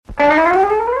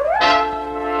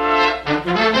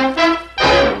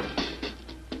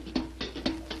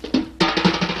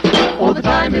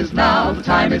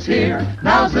time is here.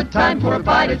 Now's the time for a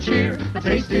bite of cheer. A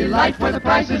tasty life where the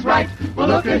price is right. Well,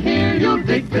 look at here, you'll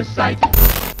dig this sight.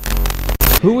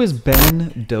 Who is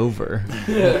Ben Dover?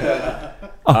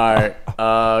 All right.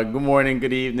 Good morning,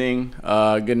 good evening,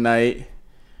 good night.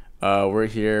 We're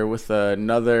here with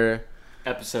another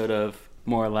episode of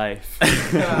More Life.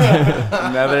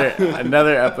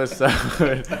 another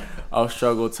episode of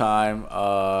Struggle Time.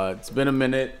 It's been a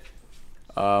minute.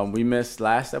 We missed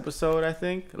last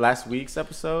week's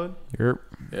episode. Yep.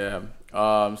 Yeah.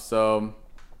 So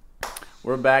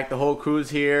we're back. The whole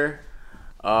crew's here.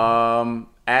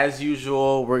 As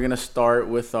usual, we're gonna start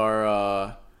with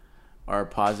our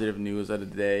positive news of the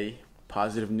day,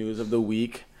 positive news of the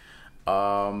week.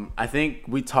 I think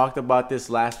we talked about this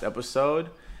last episode.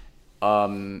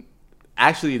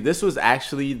 Actually, this was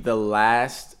actually the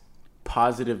last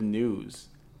positive news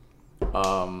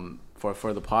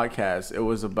for the podcast. It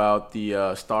was about the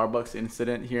Starbucks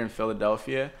incident here in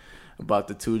Philadelphia, about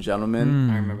the two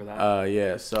gentlemen. I remember that.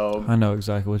 Yeah, so I know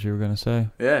exactly what you were going to say.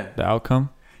 Yeah. The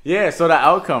outcome? Yeah, so the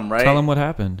outcome, right? Tell them what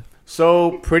happened.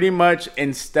 So pretty much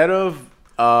instead of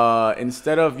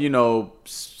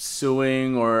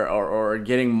suing or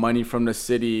getting money from the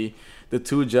city, the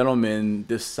two gentlemen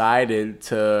decided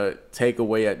to take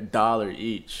away $1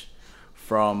 each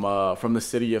from the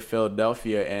city of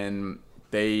Philadelphia, and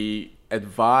they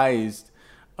advised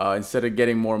instead of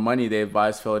getting more money, they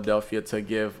advised Philadelphia to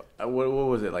give what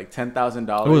was it, like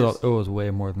 $10,000? It was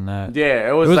way more than that. Yeah,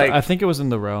 it was like, I think it was in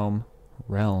the realm.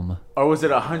 Or was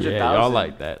it 100,000? Yeah, y'all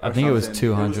like that. I think it was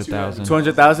 200,000.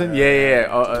 200,000? Yeah.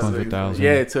 200,000.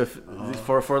 Yeah,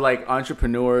 for like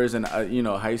entrepreneurs and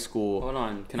high school. Hold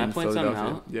on, can I point something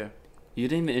out? Yeah. You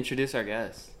didn't even introduce our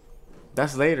guest.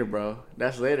 That's later, bro.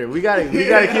 That's later. We gotta keep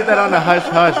that on the hush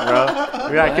hush, bro.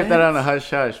 We gotta keep that on the hush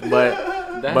hush.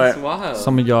 That's wild.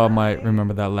 Some of y'all might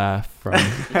remember that laugh from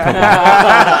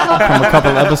a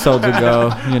couple episodes ago,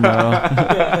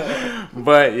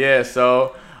 But yeah,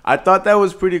 so I thought that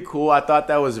was pretty cool. I thought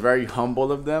that was very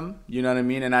humble of them. You know what I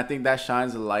mean? And I think that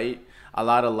shines a lot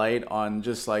of light on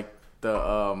just like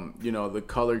the the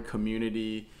colored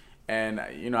community. And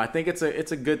I think it's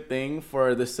a good thing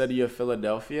for the city of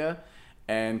Philadelphia.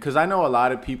 And because I know a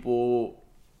lot of people,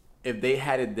 if they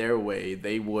had it their way,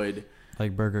 they would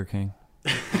like Burger King.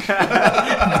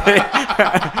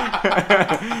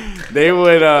 they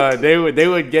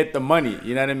would get the money,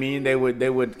 you know what I mean? They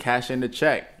would cash in the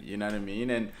check, you know what I mean?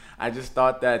 And I just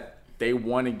thought that they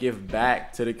want to give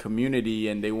back to the community,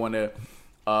 and they want to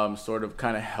sort of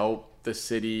kind of help the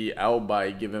city out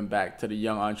by giving back to the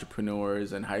young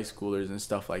entrepreneurs and high schoolers and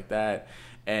stuff like that.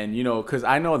 And because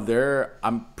I know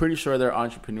I'm pretty sure they're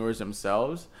entrepreneurs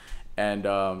themselves, and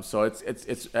so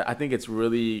it's I think it's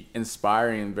really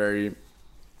inspiring and very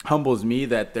humbles me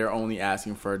that they're only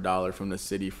asking for $1 from the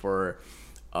city for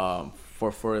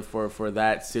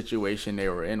that situation they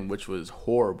were in, which was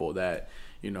horrible. That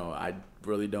I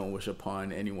really don't wish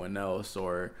upon anyone else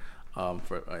or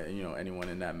for anyone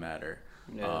in that matter.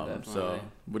 Yeah, definitely. So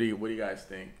what do you guys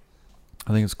think?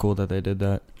 I think it's cool that they did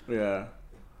that. Yeah.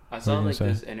 I saw this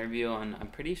interview on. I'm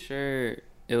pretty sure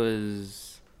it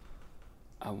was.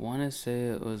 I want to say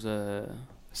it was a.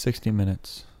 60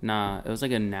 Minutes. Nah, it was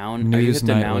like a noun. News Are you hit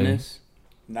the Nightly. Nowness?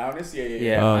 Nowness? Yeah.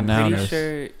 Yeah, Oh, I'm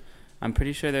Nowness. I'm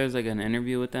pretty sure there was like an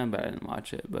interview with them, but I didn't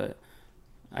watch it. But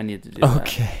I need to do that.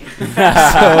 Okay.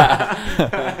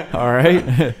 So, all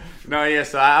right. No, yeah.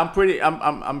 So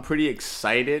I'm pretty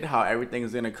excited how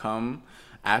everything's gonna come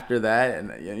after that,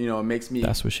 and it makes me.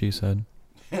 That's what she said.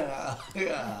 It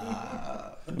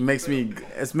makes me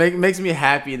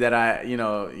happy that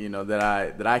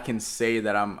that I can say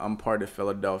that I'm part of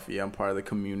Philadelphia. I'm part of the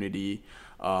community.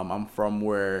 I'm from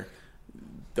where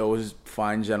those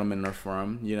fine gentlemen are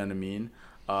from. You know what I mean?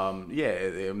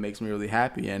 It makes me really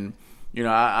happy, and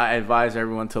I advise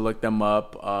everyone to look them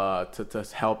up, to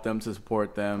help them, to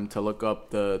support them, to look up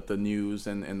the news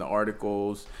and the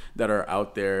articles that are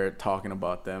out there talking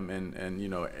about them, and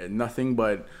nothing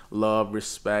but love,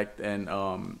 respect, and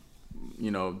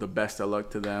the best of luck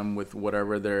to them with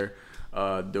whatever they're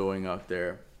doing out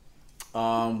there.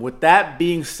 With that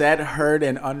being said, heard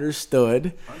and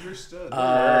understood. Heard.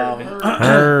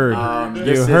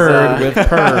 You heard with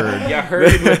purred. You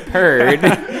heard with purred.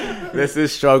 This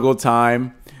is Struggle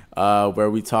Time, where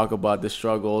we talk about the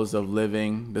struggles of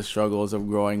living, the struggles of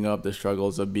growing up, the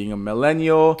struggles of being a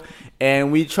millennial,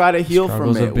 and we try to heal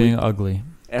Struggles from it. of being ugly.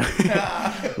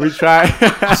 We try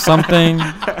Something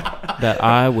that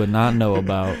I would not know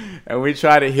about. And we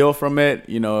try to heal from it,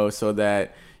 so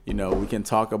that we can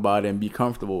talk about it and be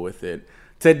comfortable with it.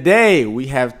 Today we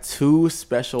have two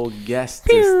special guests.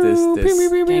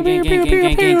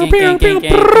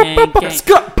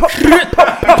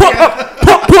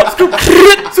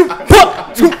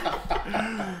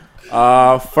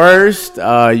 First,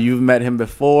 you've met him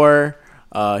before.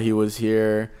 He was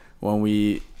here when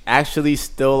we actually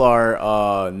still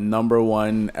our number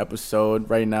one episode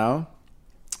right now.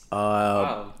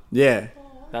 Wow. Yeah.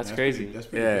 That's crazy. That's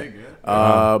pretty big,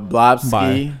 yeah.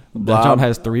 Blobski. That John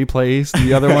has 3 plays.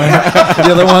 The other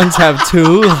ones have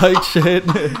 2. Like shit.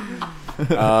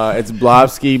 It's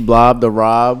Blobski, Blob the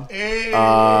Rob,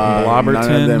 Blobberton.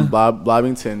 none of them,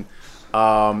 Blobbington,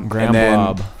 Graham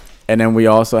Blob. and then we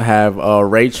also have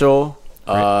Rachel.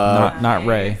 Not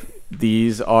Ray.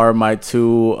 These are my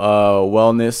two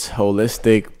wellness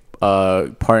holistic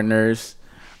partners.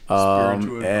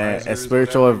 And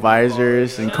spiritual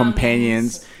advisors and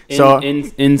companions. So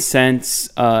incense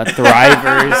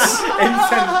thrivers.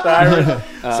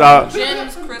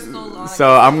 Gems, crystals. So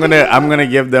I'm gonna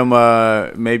give them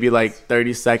maybe like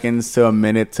 30 seconds to a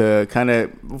minute to kind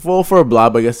of for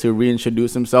Blob, I guess, to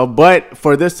reintroduce himself. But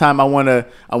for this time, I want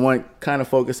kind of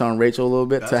focus on Rachel a little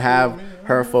bit. That's to have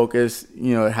her focus,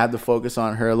 have the focus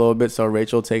on her a little bit. So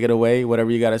Rachel, take it away. Whatever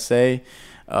you gotta say.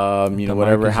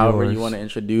 However you want to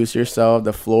introduce yourself,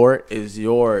 the floor is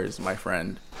yours, my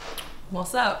friend.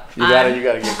 What's up? You gotta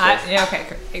get this. Yeah, okay,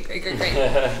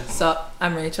 great. So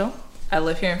I'm Rachel. I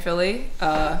live here in Philly.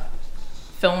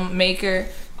 Filmmaker,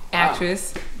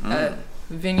 actress,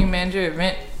 venue manager,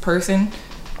 event person,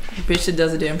 bitch that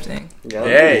does a damn thing.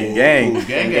 Hey, gang.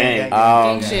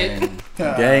 Gang shit.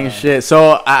 Gang shit.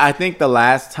 So I think the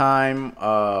last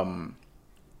time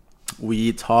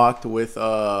we talked with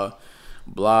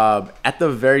Blob, at the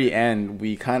very end,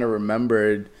 we kind of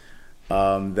remembered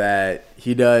that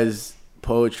he does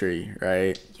poetry,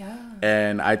 right? Yeah.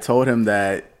 And I told him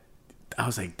that I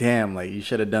was like, damn, like you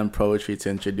should have done poetry to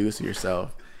introduce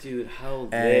yourself. Dude, how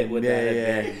lit would that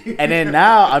have been? And then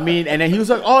now, and then he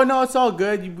was like, oh no, it's all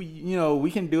good.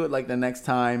 We can do it like the next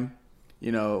time,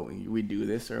 we do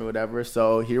this or whatever.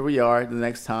 So here we are the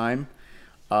next time.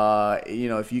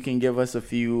 If you can give us a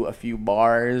few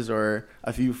bars or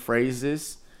a few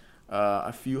phrases,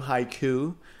 a few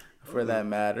haiku for that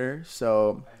matter.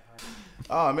 So,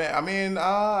 oh man,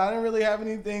 I didn't really have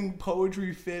anything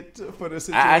poetry fit for the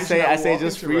situation. I say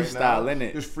just freestyle, right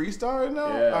innit? Just freestyle right now?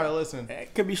 Yeah. All right, listen.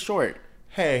 It could be short.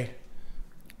 Hey,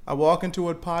 I walk into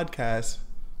a podcast.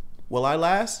 Will I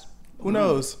last? Who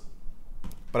knows?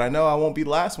 But I know I won't be the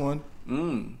last one.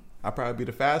 I'll probably be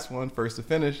the fast one, first to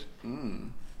finish.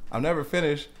 I'll never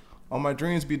finish. All my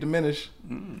dreams be diminished.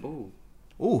 Ooh.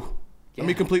 Yeah. Let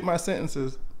me complete my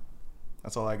sentences.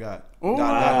 That's all I got. Ooh. Alright,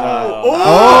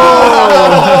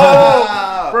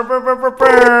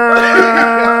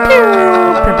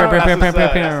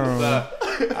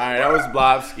 that was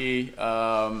Blobski.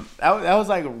 That was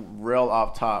like real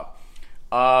off top.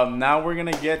 Now we're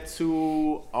gonna get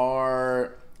to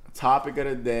our topic of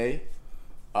the day.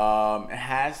 It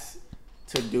has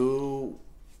to do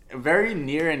very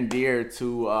near and dear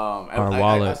to our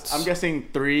wallets. I'm guessing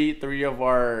three of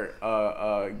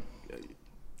our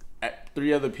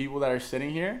three of the people that are sitting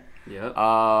here. Yep.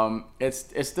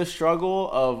 It's the struggle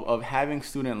of having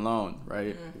student loan,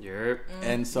 right? Yep.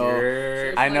 And so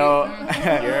Yep. I know.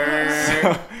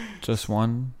 Just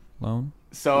one loan.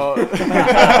 So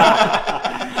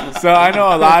I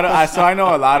know a lot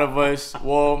of us.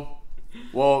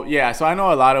 Well, yeah. So I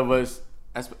know a lot of us,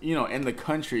 in the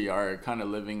country are kind of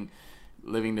living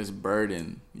this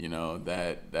burden,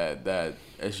 that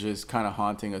is just kind of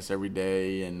haunting us every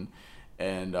day. And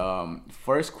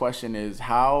first question is,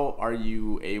 how are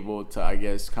you able to, I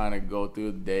guess, kind of go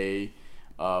through the day,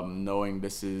 knowing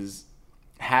this is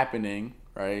happening,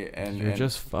 right? And you're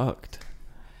just fucked.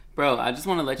 Bro, I just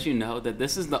want to let you know that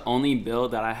this is the only bill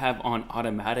that I have on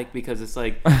automatic because it's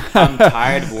like I'm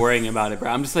tired of worrying about it, bro.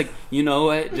 I'm just like, you know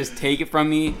what? Just take it from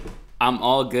me. I'm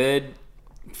all good.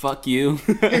 Fuck you.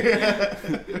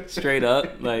 Straight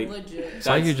up. Like, legit. It's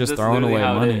like you're just throwing away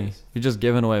money. You're just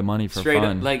giving away money for straight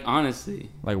fun. Up, like, honestly.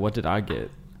 Like, what did I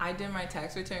get? I did my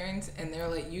tax returns, and they were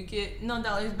like, you get no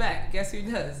dollars back. Guess who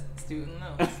does? Student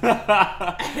loans.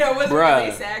 I was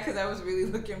really sad because I was really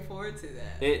looking forward to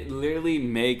that. It literally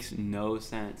makes no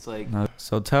sense. Like,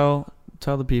 so tell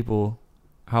the people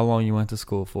how long you went to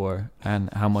school for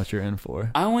and how much you're in for.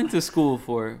 I went to school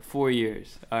for 4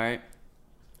 years, all right?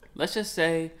 Let's just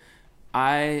say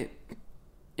per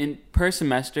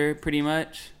semester, pretty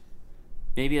much,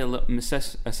 maybe a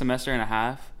semester and a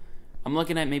half, I'm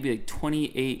looking at maybe like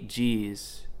 28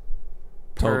 G's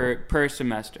per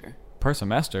semester. Per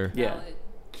semester? Yeah. Valid.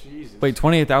 Jesus. Wait,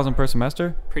 28,000 per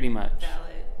semester? Pretty much.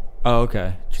 Valid. Oh,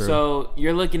 okay. True. So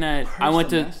you're looking at. I went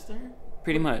Semester? to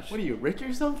pretty much. What are you, rich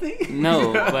or something?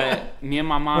 No, but me and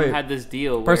my mom Wait, had this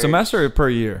deal. per where semester or per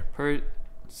year? Per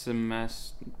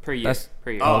semester. Per year. That's-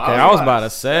 per year. Oh, Okay, I was about to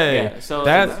say Yeah, so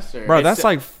that, semester. bro. It's- That's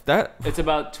like that. It's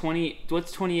about 20.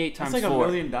 What's 28 That's times like $1 4?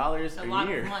 million A a lot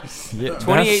year. of money. Yeah, 28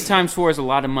 that's- times 4 is a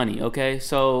lot of money. Okay,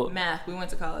 so Math. We went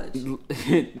to college.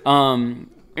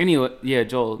 Anyway, yeah,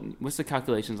 Joel, what's the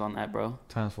calculations on that, bro?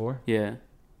 times 4. Yeah.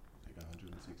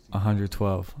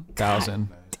 112,000.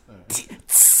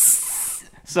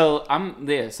 So I'm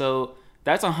there. So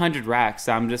that's 100 racks.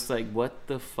 I'm just like, what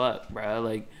the fuck, bro?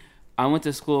 Like, I went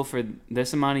to school for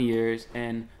this amount of years,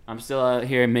 and I'm still out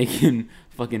here making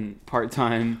fucking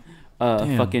part-time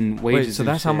Damn. fucking wages. Wait, so and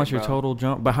that's how shit, much your bro. total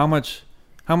jump? But how much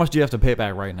do you have to pay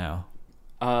back right now?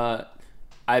 I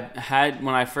had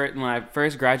when I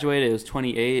first graduated, it was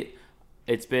 28.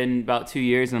 It's been about 2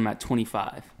 years, and I'm at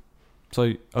 25.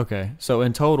 So okay, so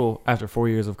in total, after 4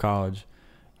 years of college,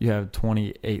 you have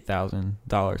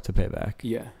 $28,000 to pay back.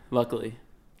 Yeah, luckily.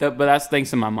 But that's thanks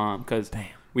to my mom, because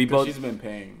we both. She's been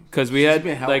paying. Because we She's had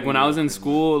been like when helping I you. was in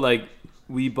school, like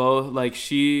we both like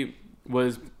she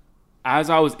was, as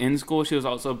I was in school, she was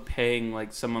also paying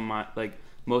like some of my like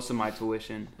most of my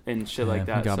tuition and shit like Yeah,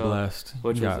 that. You got so, blessed.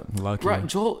 which You was got lucky. Bro,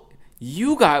 Joel,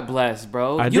 you got blessed,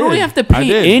 bro. I you don't did. even have to I pay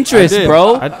did. interest, I did.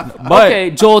 bro. But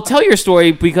Okay, Joel, tell your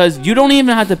story because you don't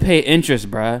even have to pay interest,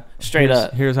 bro. Straight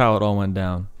up. Here's how it all went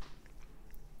down.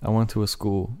 I went to a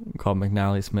school called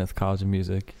McNally Smith College of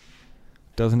Music.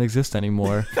 Doesn't exist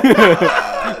anymore.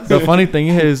 The funny thing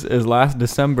is last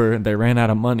December they ran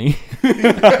out of money,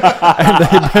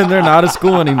 and they're not a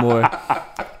school anymore.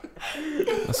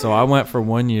 So I went for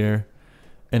 1 year,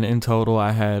 and in total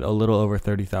I had a little over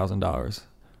 $30,000.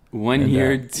 1 And,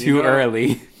 year You too know-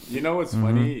 early. You know what's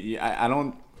funny? I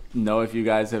don't know if you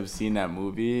guys have seen that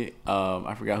movie.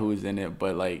 I forgot who was in it,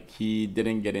 but like he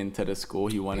didn't get into the school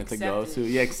he wanted to go to.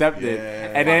 Yeah, accepted.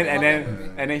 Yeah. And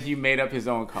then he made up his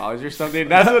own college or something.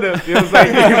 That's what it feels like.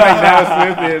 Like now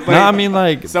Smith is. Like, No, I mean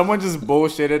like someone just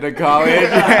bullshitted at college,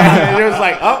 and you're just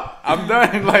like, oh, I'm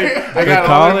done. Like I the got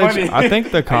all the college. money. I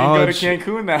think the I college. can go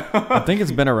to Cancun now. I think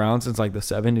it's been around since like the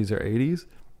 70s or 80s.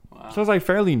 So it's like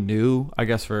fairly new, I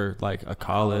guess, for like a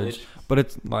college. But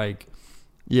it's like,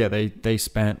 yeah, they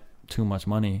spent too much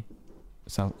money.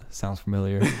 Sounds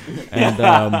familiar. And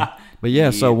but yeah,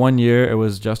 so 1 year it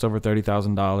was just over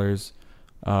 $30,000.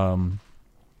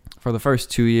 For the first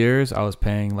 2 years, I was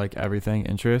paying like everything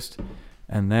interest,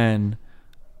 and then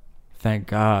thank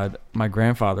God my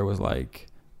grandfather was like,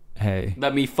 "Hey,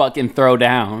 Let me fucking throw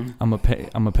down. I'm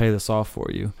gonna pay this off for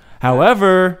you.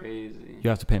 However, Crazy. you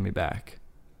have to pay me back."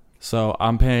 So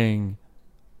I'm paying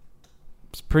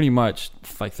pretty much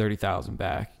like 30,000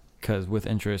 back, because with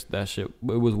interest that shit it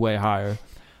was way higher.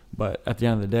 But at the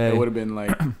end of the day, It would have been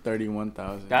like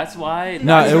 31,000. That's why.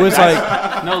 no, it was like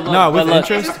no, look, no with but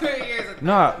look, interest.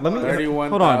 No, let me 31,000.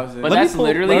 hold on. But Let that's me pull,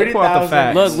 literally- let me pull out the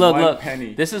 30,000. facts. Look. One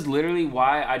penny. This is literally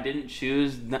why I didn't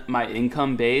choose my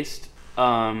income based,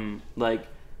 an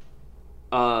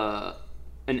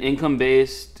income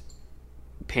based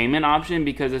payment option,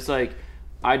 because it's like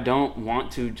I don't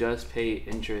want to just pay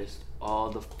interest all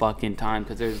the fucking time,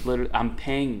 because there's literally I'm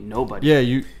paying nobody. Yeah,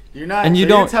 you You're not, and you so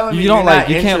you're don't telling me you don't you're like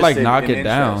not you can't like interested knock in it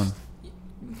down.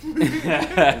 interest.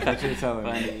 That's what you're telling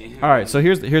me. Funny. All right, so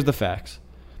here's the facts.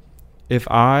 If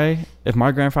my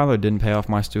grandfather didn't pay off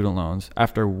my student loans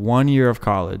after 1 year of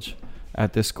college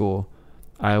at this school,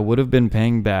 I would have been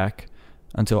paying back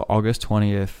until August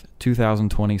 20th,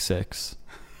 2026.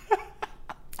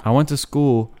 I went to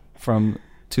school from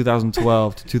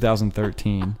 2012 to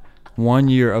 2013. 1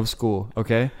 year of school,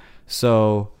 okay?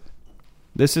 So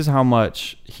this is how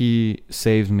much he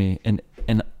saved me in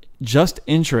just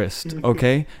interest,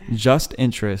 okay? Just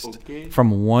interest Okay.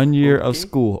 from 1 year of Okay.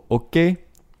 school, okay?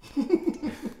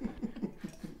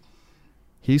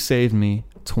 He saved me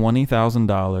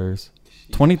 $20,000,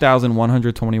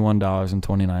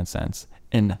 $20,121.29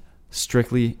 in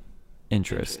strictly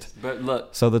interest. But look,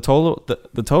 So the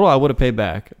total I would have paid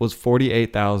back was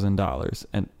 $48,000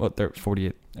 and what they're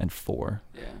 48 and 4.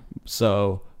 yeah.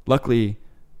 So luckily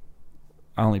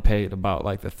I only paid about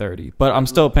like the 30, but I'm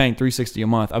still paying $360 a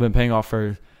month. I've been paying off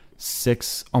for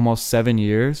almost 7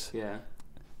 years. Yeah.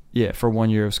 Yeah, for 1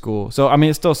 year of school. So I mean,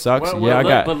 it still sucks. Well,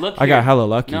 yeah, look, I got hella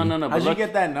lucky. No, but How'd you look,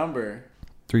 get that number?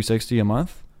 $360 a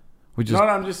month. We just No,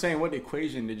 I'm just saying, what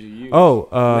equation did you use? Oh,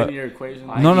 linear equation.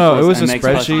 no, it was a MX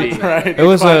plus spreadsheet. B. Right. It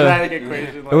was a Quadratic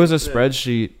equation, it was a like that.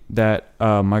 spreadsheet that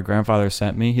my grandfather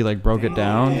sent me. He like broke it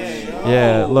down. Yeah,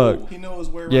 Yeah, look. He knows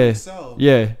where Yeah, to sell.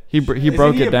 yeah. He broke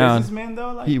Isn't he it a down. businessman,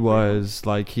 though? Like, He was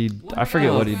like I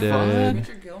forget what he did.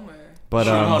 Richard Gilmer. But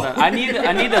Hold on. I need to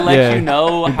let Yeah, you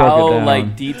know he broke it how down.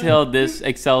 like detailed this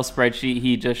Excel spreadsheet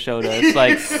he just showed us.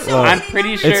 Like I'm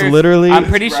pretty sure it's literally- I'm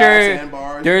pretty Graphs sure and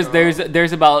bars,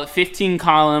 there's about 15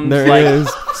 columns, There like is.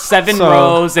 7 So-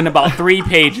 rows and about 3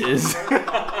 pages.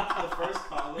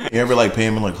 You ever like pay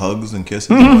him like hugs and kisses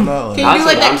and whatnot? Can you do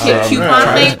like that That's kid what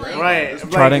coupon thing? Like,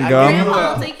 Right. Trident I gum? give you Grandma,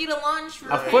 I'll take you to lunch for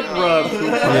a foot rub.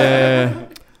 Yeah.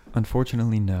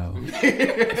 Unfortunately, no.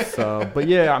 So, but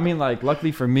yeah, I mean, like,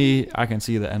 luckily for me, I can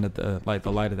see the end of the light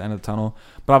at the end of the tunnel.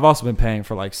 But I've also been paying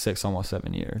for like 6, almost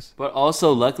 7 years. But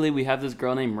also, luckily, we have this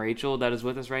girl named Rachel that is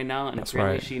with us right now, and That's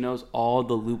apparently right. she knows all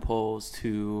the loopholes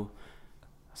to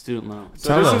student loans.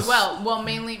 Tell us. well,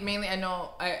 mainly, I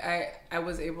know I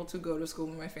was able to go to school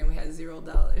when my family had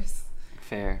 $0.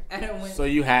 Fair. And I went. So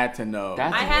you had to know.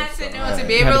 That's- I had to know to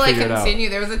be You had able to to like figure it out. continue.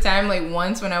 There was a time like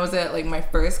once when I was at like my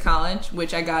first college,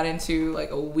 which I got into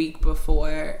like a week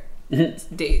before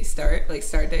start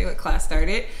day, like class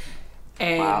started.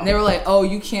 And Wow. they were like, "Oh,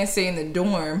 you can't stay in the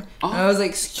dorm." Oh. And I was like,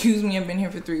 "Excuse me, I've been here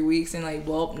for 3 weeks." And like,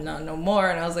 "Well, not no more."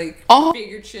 And I was like, Oh.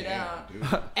 "Figured shit out."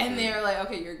 And they were like,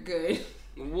 "Okay, you're good."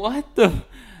 What the?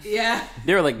 Yeah.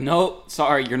 They were like, no,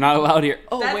 sorry, you're not allowed here.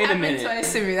 Oh, That wait a happened minute.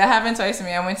 twice to me. That happened twice to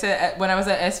me. I went to when I was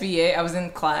at SVA. I was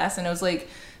in class, and it was like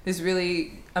this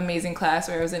really amazing class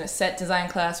where I was in a set design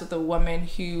class with a woman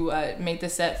who made the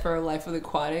set for Life of the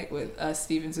Aquatic with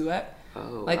Steven Zueck,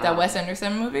 Oh, like that Wes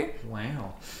Anderson movie.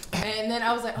 Wow. And then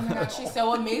I was like, oh my god, she's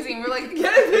so amazing. We're like,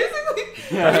 yeah, basically.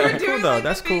 We were doing, Cool, though. like,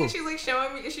 That's the thing. cool. She's like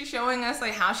she's showing us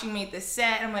like how she made the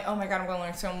set. And I'm like, oh my god, I'm gonna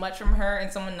learn so much from her.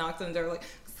 And someone knocked on the door like,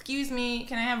 excuse me,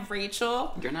 can I have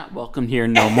Rachel? You're not welcome here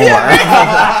no more. And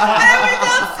I went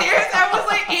downstairs. I was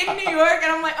like in New York,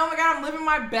 and I'm like, oh my god, I'm living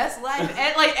my best life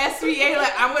at like SVA.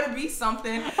 Like I'm gonna be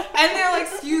something. And they're like,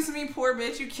 excuse me, poor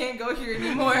bitch, you can't go here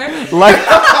anymore.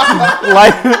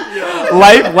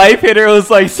 life hit her was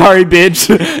like, sorry, bitch.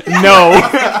 No. And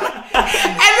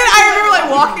then I remember like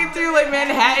walking through like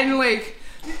Manhattan, like,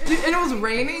 and it was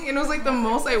raining, and it was like the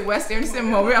most like West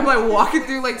Anderson moment. I'm like walking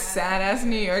through like sad ass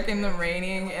New York in the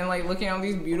raining, and like looking at all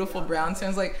these beautiful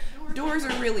brownstones. Like doors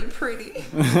are really pretty.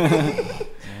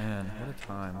 Man, what a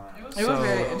time. It was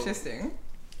very interesting.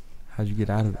 How'd you get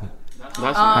out of it?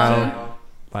 That's How,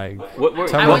 like, what were,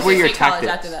 Tell I me. went what were to your state college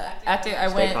tactics? after that. After I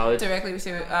State went college? directly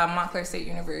to Montclair State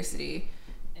University,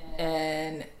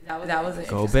 and that was an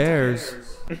go interesting Bears. time.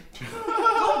 Go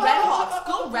Red Hawks!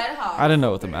 Go Red Hawks! I didn't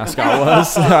know what the mascot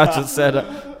was. I just said,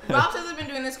 Rob says I've been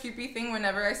doing this creepy thing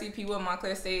whenever I see people at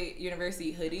Montclair State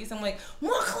University hoodies. I'm like,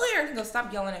 Montclair! He goes,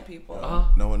 stop yelling at people.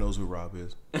 No one knows who Rob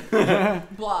is.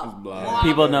 Blob.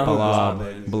 People know who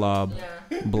blob,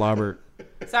 Yeah. blobbert.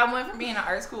 So I went from being an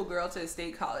art school girl to a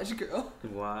state college girl.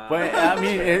 Wow. But I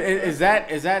mean, is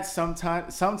that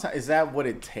sometimes is that what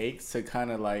it takes to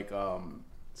kind of like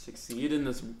succeed in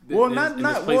this well in not this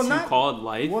not place well you not called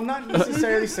life? well not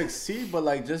necessarily succeed, but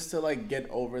like just to like get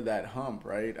over that hump,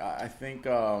 right? I think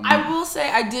I will say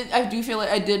I do feel like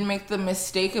I did make the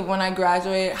mistake of when I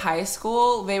graduated high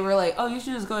school, they were like, oh, you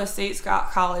should just go to state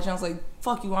college. And I was like,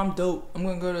 fuck you, I'm dope. I'm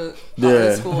going to go to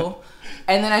art school.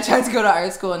 And then I tried to go to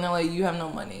art school, and they're like, you have no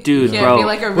money. Dude, you can't bro. be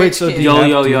like a rich Wait, so kid. do you Yo, have,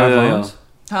 yo, do you yo, have yo, yo. loans?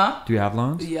 Huh? Do you have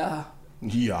loans? Yeah.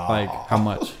 Yeah. Like, how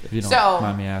much, if you don't So-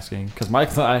 mind me asking? Because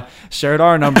Mike and I shared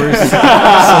our numbers. So, you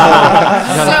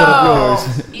gotta put up yours.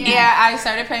 Yeah, I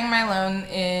started paying my loan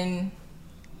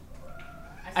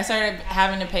I started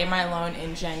having to pay my loan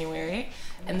in January,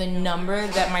 and the number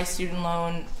that my student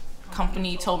loan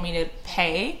company told me to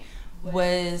pay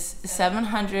was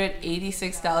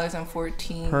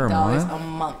 $786.14 Per month? a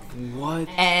month. What?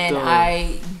 And the-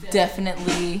 I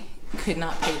definitely could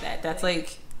not pay that. That's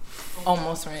like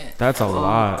almost rent. That's a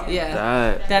lot.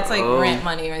 Yeah. That's like oh. rent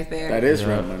money right there. that is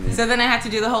rent money. So then I had to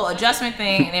do the whole adjustment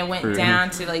thing, and it went down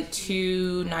to like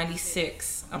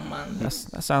 $296 a month.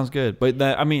 That sounds good. But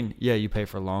that, I mean, yeah, you pay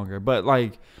for longer. But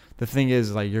like, the thing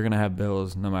is, like, you're gonna have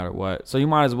bills no matter what. So you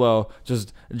might as well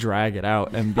just drag it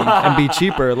out and be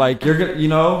cheaper. Like you're gonna, you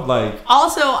know, like.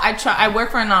 Also, I work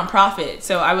for a nonprofit,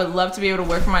 so I would love to be able to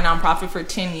work for my nonprofit for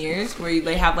 10 years, where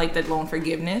they have like the loan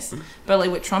forgiveness. But like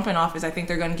with Trump in office, I think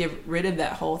they're gonna get rid of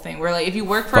that whole thing. Where like if you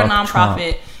work for a Fuck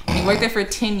nonprofit and you work there for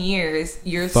 10 years,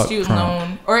 your Fuck student Trump.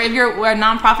 loan, or if you're a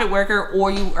nonprofit worker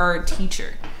or you are a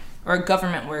teacher or a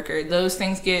government worker, those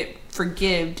things get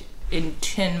forgived in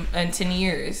 10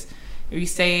 years. If you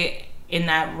stay in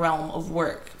that realm of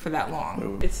work for that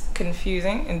long. It's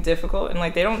confusing and difficult, and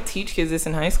like they don't teach kids this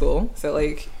in high school. So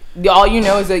like all you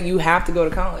know is that you have to go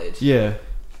to college. Yeah.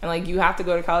 And like you have to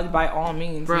go to college by all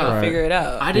means. Bro. You gotta Right. figure it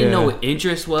out. I didn't know Yeah. what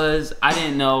interest was. I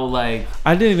didn't know like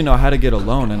I didn't even know how to get a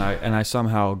loan, and I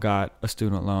somehow got a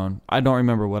student loan. I don't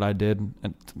remember what I did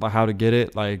and how to get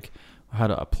it. Like how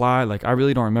to apply. Like, I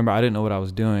really don't remember. I didn't know what I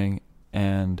was doing.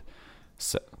 And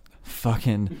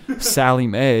fucking Sally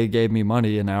Mae gave me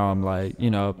money, and now I'm like, you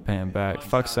know, paying back.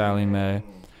 Fuck Sally Mae.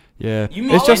 Yeah. You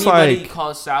mean it's just anybody like,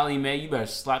 calls Sally Mae, you better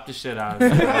slap the shit out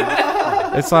of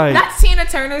her. it's like That's Tina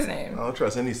Turner's name. I don't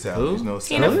trust any Sallys. Who? No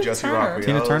Tina Sally. Jesse Turner. Raphael.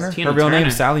 Tina Turner. Tina Her real name Turner.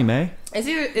 is Sally Mae.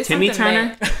 It's Timmy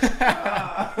something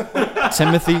Turner?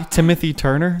 Timothy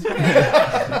Turner.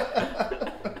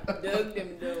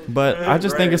 But I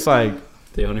just think it's like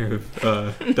The owner of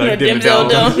Doug Mae.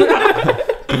 Dimmadome.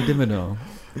 Dimmadome.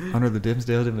 Under the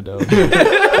Dimsdale Dimmadome.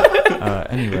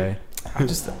 Anyway, I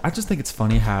just think it's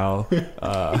funny how they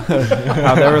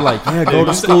were like, yeah, go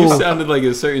to You school. sounded like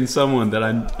a certain someone that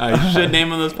I should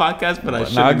name on this podcast, but I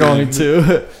shouldn't. Not going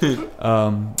to.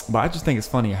 But I just think it's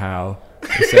funny how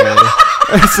they say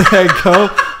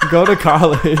go to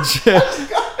college.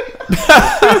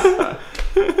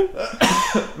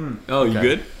 Oh, you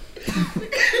good?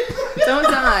 Don't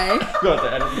die.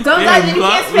 Don't Yeah, die. You blah-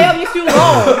 can't stay up. You're too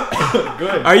low.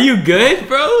 Are you good,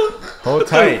 bro? Hold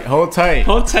tight. Hold tight.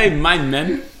 Hold tight, my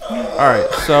men. All right,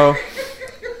 so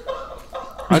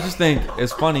I just think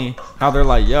it's funny how they're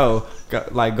like, yo,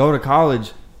 go to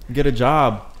college, get a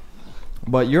job.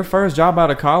 But your first job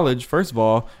out of college, first of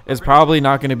all, is probably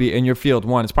not going to be in your field.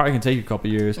 One, it's probably going to take you a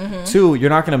couple years. Two, you're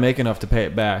not going to make enough to pay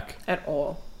it back. At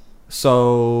all.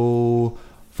 So,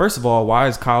 first of all, why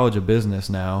is college a business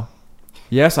now?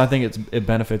 Yes, I think it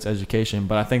benefits education,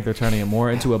 but I think they're turning it more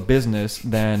into a business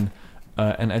than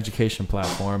an education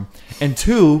platform. And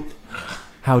two,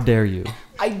 how dare you?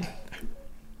 I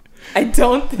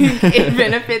don't think it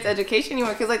benefits education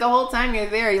anymore, because like the whole time you're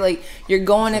there, you're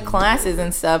going to classes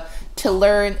and stuff to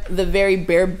learn the very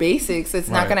bare basics. It's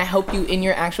not Right. going to help you in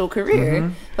your actual career.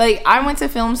 Like, I went to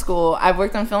film school. I've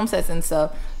worked on film sets and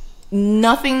stuff.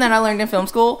 Nothing that I learned in film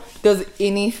school does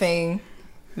anything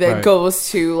that Right. goes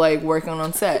to like working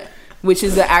on set, which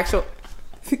is the actual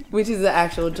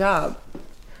job.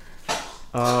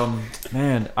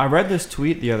 Man, I read this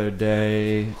tweet the other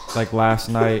day, like last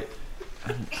night.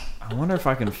 I wonder if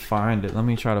I can find it. Let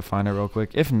me try to find it real quick.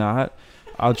 If not,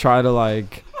 I'll try to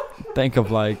like think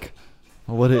of like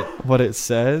what it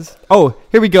says. Oh,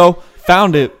 here we go.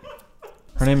 Found it.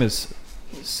 Her name is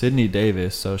Sydney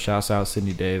Davis. So shouts out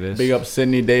Sydney Davis. Big up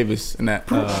Sydney Davis and that.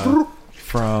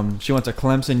 She went to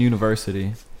Clemson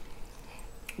University.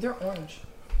 They're orange.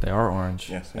 They are orange.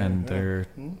 Yes, and yeah. they're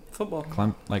Football.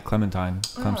 like Clementine.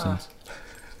 Clemson's.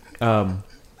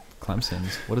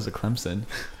 Clemson's. What is a Clemson?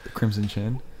 The Crimson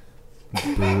Chin.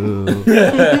 Boo.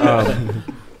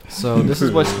 So this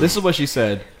is what she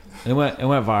said. It went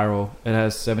viral. It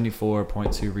has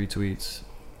 74.2 retweets.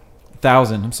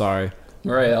 Thousand. I'm sorry.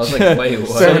 Right, I was like, wait, what?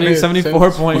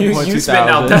 74.2 You spit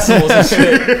out thousand. decimals and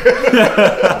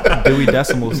shit. Dewey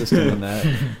Decimal System in that.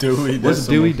 Dewey What's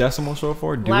Dewey Decimal short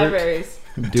for? Dewart? Libraries.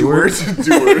 Dewart.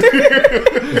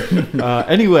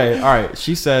 Anyway, all right.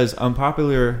 She says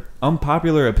unpopular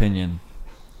opinion.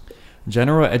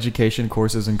 General education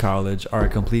courses in college are a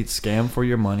complete scam for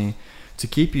your money to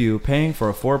keep you paying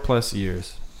for 4+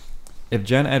 years. If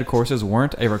gen ed courses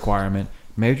weren't a requirement,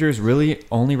 majors really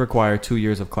only require 2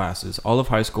 years of classes. All of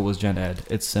high school was gen ed.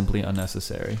 It's simply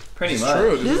unnecessary. Pretty It's much.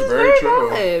 true. This This is is very very true.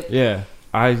 valid. Yeah,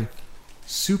 I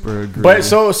super agree. But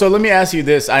so let me ask you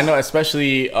this. I know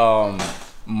especially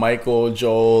Michael,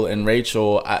 Joel, and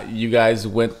Rachel, you guys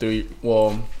went through,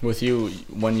 well, with you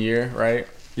 1 year, right?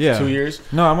 yeah, 2 years?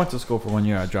 No, I went to school for 1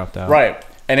 year. I dropped out. Right.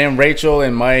 And then Rachel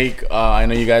and Mike, I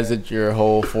know you guys did your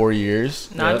whole 4 years.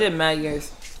 No, I did mad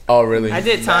years. Oh, really? I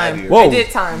did time. Whoa. I did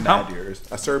time. Bad years.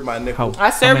 I served my nickel. How, I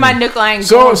served how my many- nickel. I ain't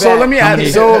So going back. let me How ask. many,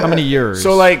 So how many years?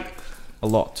 So like, a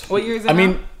lot. What year is it? I now?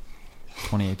 mean,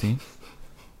 2018.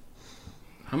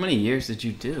 How many years did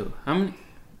you do? How many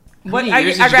What- years I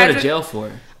did you go to graduated- jail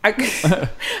for? I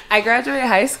graduated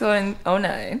high school in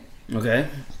 2009. Okay.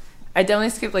 I definitely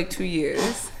skipped like 2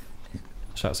 years.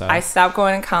 Shouts out. I stopped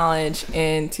going to college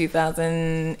in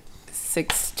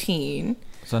 2016.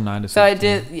 So 9 to 16. So I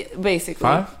did basically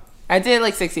 5? I did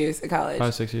like 6 years of college.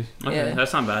 5, 6 years. Okay, Yeah.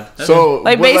 that's not bad. That's so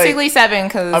Like what, basically 7 I'm-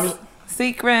 because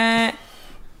secret,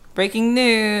 breaking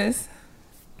news.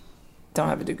 Don't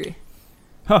have a degree.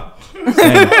 Huh.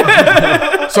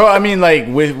 Same. So I mean, like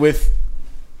with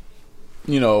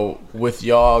you know, with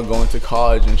y'all going to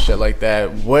college and shit like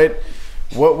that, what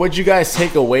would you guys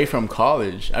take away from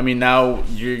college? I mean, now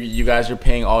you guys are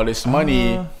paying all this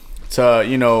money to,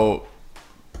 you know,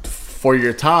 for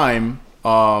your time.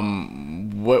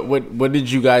 What did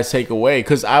you guys take away?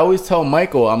 Because I always tell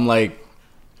Michael, I'm like,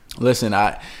 listen,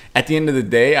 at the end of the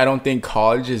day, I don't think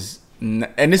college is,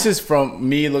 and this is from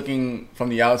me looking from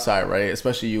the outside, right?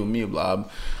 Especially you and me, Blob.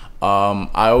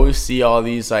 I always see all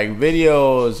these like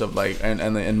videos of like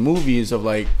and movies of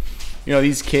like, you know,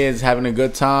 these kids having a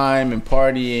good time and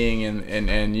partying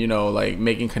and you know, like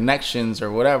making connections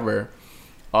or whatever.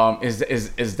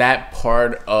 Is that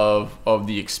part of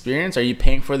the experience? Are you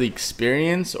paying for the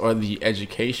experience or the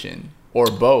education or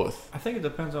both? I think it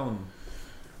depends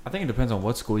on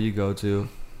what school you go to,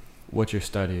 what you're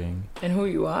studying, and who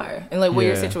you are, and like what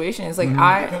your Yeah. situation is. Like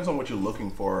It depends on what you're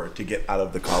looking for to get out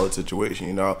of the college situation.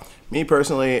 You know, me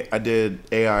personally, I did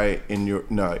AI in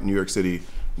New York City.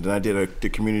 Then I did the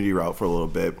community route for a little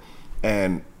bit,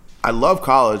 and I love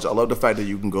college. I love the fact that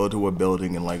you can go to a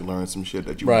building and like learn some shit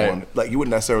that you Right. want, like you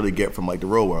wouldn't necessarily get from like the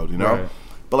real world. You know, Right.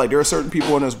 but like there are certain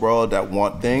people in this world that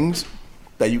want things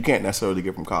that you can't necessarily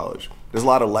get from college. There's a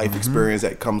lot of life experience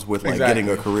that comes with like Exactly.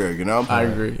 getting a career. You know, I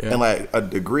agree, yeah. And like a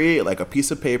degree, like a piece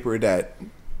of paper that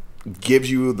gives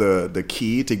you the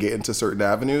key to get into certain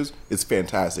avenues is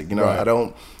fantastic. You know, Right. I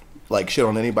don't like shit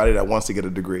on anybody that wants to get a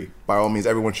degree. By all means,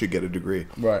 everyone should get a degree.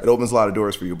 Right. It opens a lot of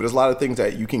doors for you. But there's a lot of things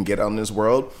that you can get out in this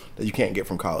world that you can't get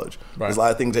from college. Right. There's a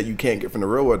lot of things that you can't get from the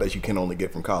real world that you can only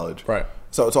get from college. Right.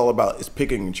 So it's all about it's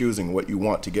picking and choosing what you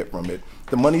want to get from it.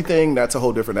 The money thing, that's a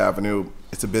whole different avenue.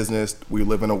 It's a business. We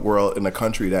live in a world, in a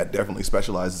country that definitely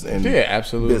specializes in Yeah,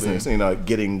 absolutely. business. You know,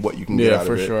 getting what you can get Yeah, out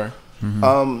for of it. sure. You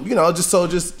know,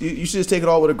 you should just take it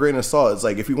all with a grain of salt. It's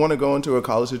like if you want to go into a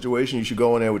college situation, you should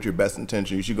go in there with your best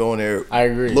intention. You should go in there I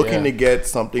agree, looking yeah. to get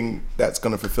something that's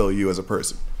going to fulfill you as a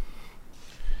person.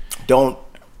 Don't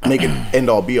make it end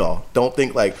all be all. Don't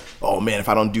think like, oh man, if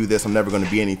I don't do this, I'm never going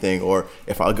to be anything. Or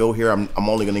if I go here, I'm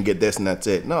only going to get this and that's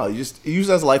it. No, you just use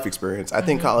it as a life experience. I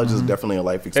think college is definitely a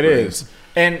life It experience. is,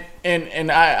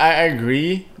 and I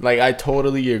agree. Like I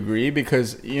totally agree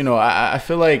because you know I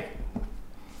feel like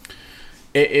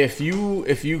if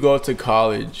you go to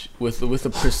college with the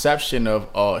perception of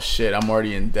oh shit I'm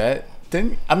already in debt,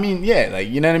 then I mean yeah, like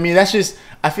you know what I mean. That's just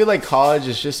I feel like college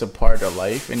is just a part of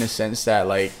life in the sense that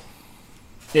like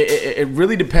it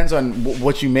really depends on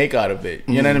what you make out of it.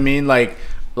 You know what I mean? Like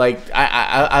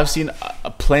I've seen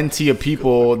plenty of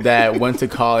people that went to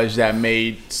college that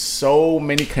made so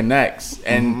many connects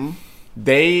and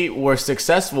they were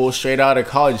successful straight out of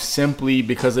college simply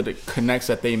because of the connects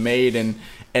that they made and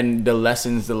the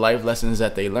life lessons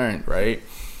that they learned, right?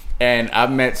 And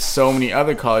I've met so many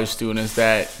other college students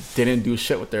that didn't do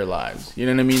shit with their lives. You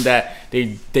know what I mean? That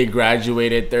they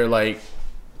graduated, they're like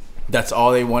that's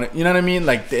all they wanted. You know what I mean?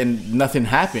 Like, and nothing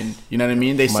happened. You know what I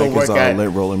mean? They still Mike work is at.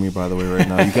 lint rolling me, by the way, right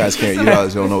now. You guys can't. You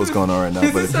guys don't know what's going on right now,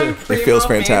 but it feels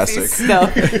fantastic.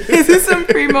 This is some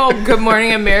primo Good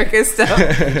Morning America stuff.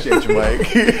 Shit,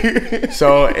 Mike.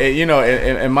 So you know,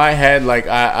 in my head, like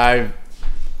I've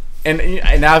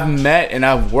met and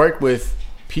I've worked with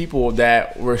people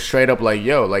that were straight up like,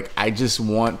 yo, like I just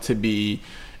want to be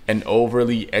an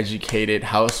overly educated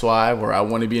housewife, or I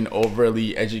want to be an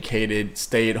overly educated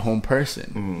stay-at-home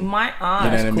person. My aunt,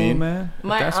 You know what I cool, mean? man. If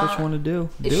My that's what aunt- you want to do,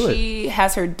 do it. she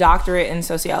has her doctorate in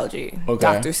sociology. Okay.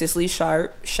 Dr. Cicely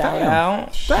Sharp, shout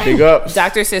out. Big ups.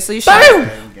 Dr. Cicely Sharp.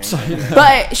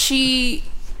 But she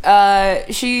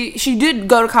did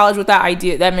go to college with that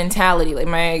idea, that mentality. Like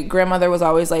my grandmother was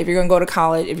always like, if you're gonna go to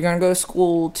college, if you're gonna go to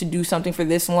school to do something for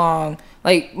this long,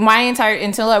 like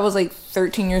until I was like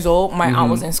 13 years old, my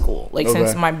aunt was in school. Like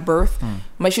since Okay. my birth,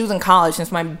 she was in college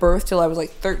since my birth till I was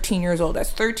like 13 years old.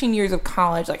 That's 13 years of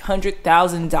college, like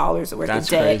 $100,000 worth That's of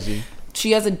debt. crazy.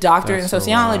 She has a doctorate in That's so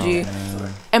sociology. wild,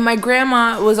 And my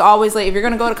grandma was always like, if you're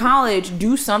going to go to college,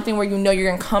 do something where you know you're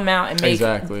going to come out and make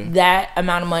Exactly. that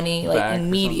amount of money like Back or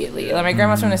immediately. something, Like my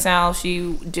grandma's from the South.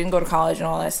 She didn't go to college and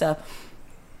all that stuff.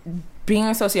 Being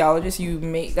a sociologist,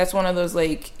 that's one of those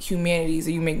like humanities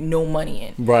that you make no money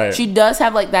in. Right. She does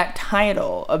have like that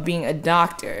title of being a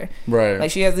doctor. Right.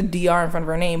 Like she has the DR in front of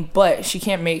her name, but she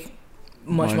can't make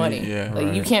much Money, money. yeah,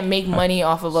 Like you right. can't make money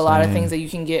off of a lot of Same. things that you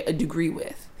can get a degree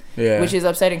with. Yeah. Which is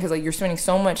upsetting because like you're spending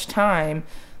so much time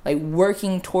like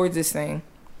working towards this thing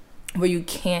where you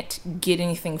can't get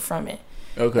anything from it.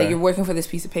 okay. Like you're working for this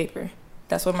piece of paper.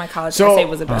 That's what my college essay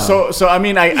was about. So I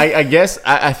mean, I guess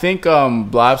I think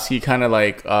Blobsky kind of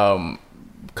like kind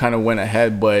of went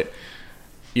ahead, but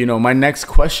you know, my next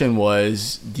question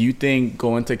was, do you think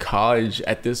going to college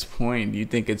at this point, do you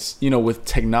think it's, you know, with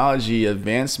technology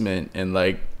advancement and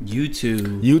like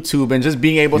YouTube and just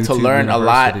being able to YouTube learn a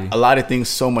University. lot of things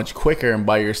so much quicker and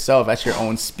by yourself at your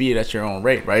own speed, at your own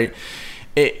rate, right?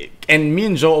 And me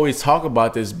and Joe always talk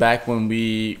about this back when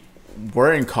we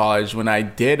were in college, when I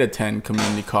did attend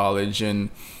community college and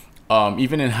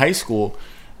even in high school.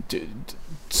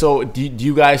 So do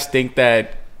you guys think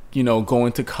that, you know,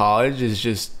 going to college is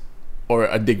just or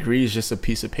a degree is just a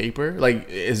piece of paper? Like,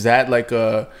 is that like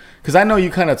a? Because I know you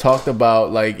kind of talked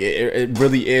about like it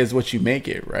really is what you make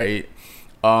it, right?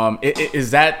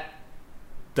 Is that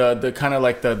the kind of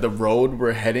like the road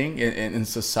we're heading in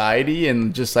society,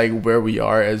 and just like where we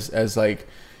are as like,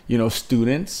 you know,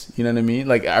 students? You know what I mean?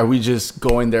 Like, are we just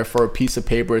going there for a piece of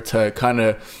paper to kind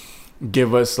of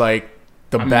give us like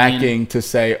the backing to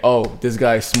say, oh, this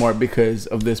guy's smart because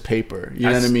of this paper? You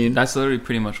know what I mean? That's literally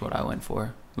pretty much what I went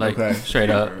for. Like, straight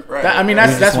up. Right. I mean,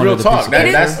 that's real talk.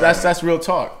 paper. That's real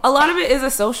talk. A lot of it is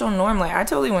a social norm. Like, I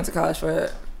totally went to college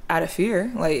out of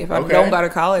fear. Like, if I don't go to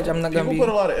college, I'm not going to People be. put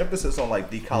a lot of emphasis on like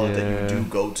the college that you do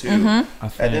go to. Mm-hmm.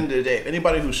 At the end of the day,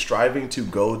 anybody who's striving to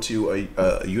go to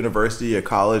a university, a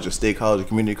college, a state college, a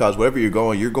community college, wherever you're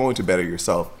going to better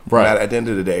yourself. Right. At the end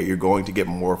of the day, you're going to get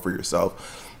more for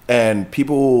yourself. And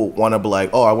people want to be like,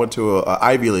 oh, I went to a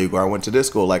Ivy League, or I went to this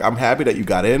school. Like, I'm happy that you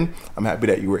got in. I'm happy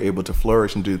that you were able to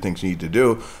flourish and do the things you need to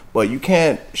do. But you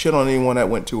can't shit on anyone that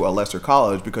went to a lesser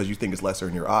college because you think it's lesser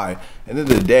in your eye. At the end of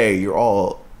the day, you're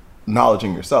all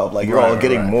knowledging yourself. Like, you're all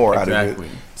getting more out of it.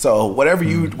 So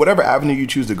whatever avenue you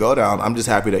choose to go down, I'm just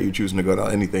happy that you're choosing to go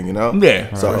down anything, you know?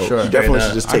 Yeah, So for sure. you definitely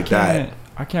should just take that.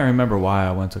 I can't remember why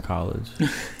I went to college.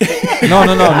 No.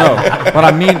 What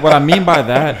I mean by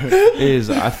that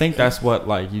is, I think that's what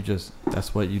you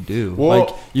do. Well, like,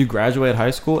 you graduate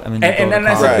high school and then you go to then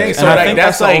that's college. the thing. So And I like, think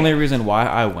that's the like, only reason why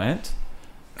I went,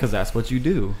 because that's what you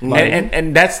do. Like,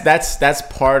 and that's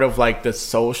part of like this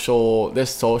social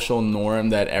norm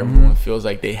that everyone feels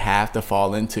like they have to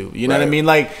fall into. You know what I mean?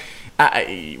 Like,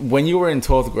 when you were in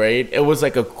 12th grade, it was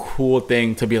like a cool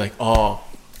thing to be like, oh,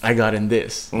 I got in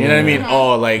this. You know what I mean?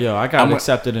 Oh, like, yo, I got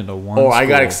accepted into one. Oh, I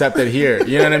got school. accepted here.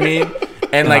 You know what I mean?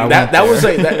 And like And that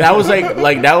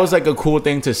was like a cool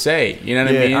thing to say. You know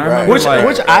what I mean? I remember,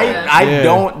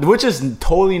 Which is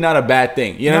totally not a bad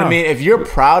thing. You know what I mean? If you're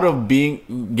proud of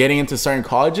getting into certain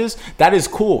colleges, that is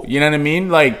cool. You know what I mean?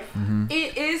 Like,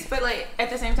 It is, but like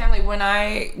at the same time, like when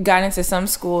I got into some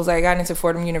schools, I got into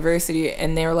Fordham University,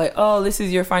 and they were like, "Oh, this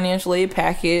is your financial aid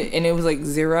packet," and it was like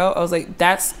 0. I was like,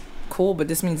 "That's cool, but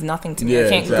this means nothing to me. Yeah, I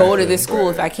can't go to this school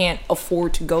if I can't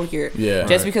afford to go here. Yeah.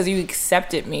 Just because you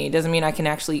accepted me doesn't mean I can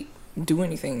actually do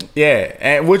anything." Yeah,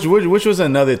 and which was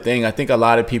another thing. I think a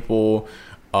lot of people,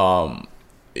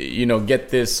 get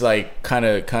this like kind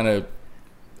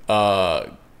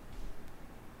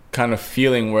of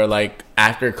feeling where like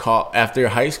after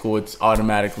high school it's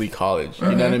automatically college.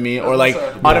 You know what I mean? Or like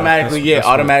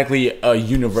automatically a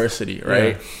university,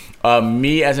 right? Yeah.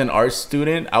 Me as an art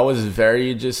student, I was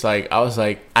very just like,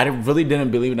 I really didn't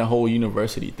believe in the whole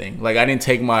university thing. Like, I didn't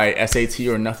take my SAT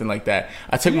or nothing like that.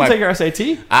 I took You didn't take your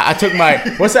SAT? I took my,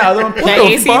 what's that other one? That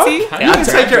ACT? You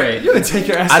didn't take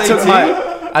your SAT?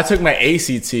 I took my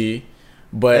ACT,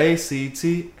 but ACT.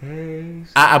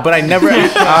 but I never.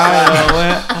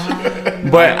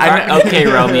 Okay,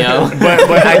 Romeo.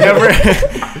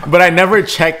 But I never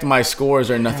checked my scores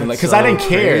or nothing, like, because I didn't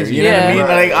care. You know what I mean?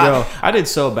 Like, I did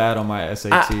so bad on my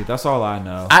SAT. That's all I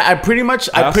know. I pretty much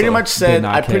said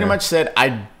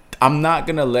care. I'm not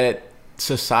gonna let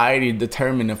society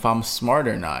determine if I'm smart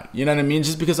or not. You know what I mean?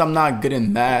 Just because I'm not good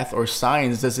in math or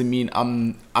science doesn't mean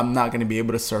I'm not gonna be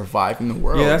able to survive in the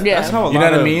world. Yeah, that's how a you lot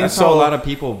know what of, I mean? That's So how a lot of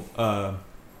people are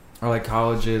like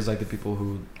colleges, like the people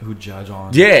who judge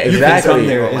on. Yeah, exactly.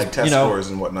 There Or is, like test scores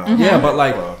and whatnot. Yeah, but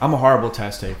like I'm a horrible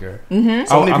test taker. So many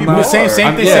I'm people not- Same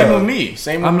are. with me.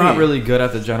 I'm not really good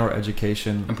at the general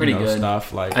education. I'm pretty good.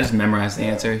 Stuff like I just memorized the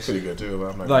answers. Pretty good too.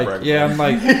 But I'm not gonna like brag yeah, about I'm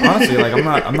like honestly like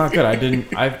I'm not good.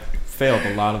 I failed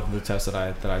a lot of the tests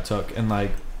that I took, and like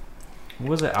what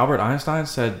was it? Albert Einstein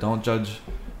said, "Don't judge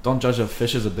a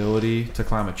fish's ability to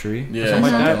climb a tree." Yeah, or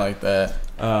something something like that.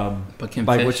 But can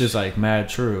that. fish, Which is like mad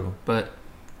true. But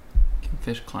can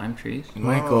fish climb trees?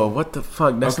 Michael, what the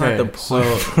fuck? That's not the point. So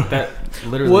that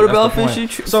literally. What that's about the point.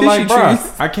 fishy So like, bro,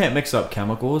 trees? I can't mix up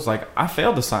chemicals. Like I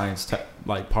failed the science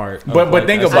part. of, But like,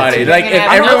 think SAT. about it. Like if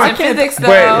Yeah, everyone, in physics, though.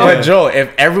 but Joel,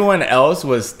 if everyone else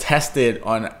was tested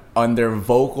on their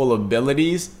vocal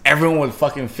abilities, everyone would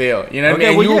fucking fail. You know what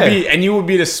I mean? And you would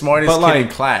be the smartest kid in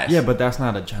class. Yeah, but that's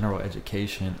not a general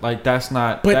education. Like that's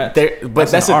not. But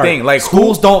that's that's an the art. thing. Like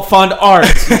schools don't fund art.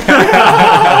 That's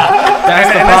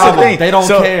the problem. They don't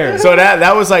care. So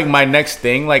that was like my next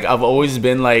thing. Like I've always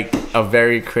been like a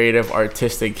very creative,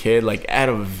 artistic kid. Like at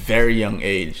a very young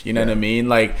age. You know what I mean?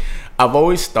 Like I've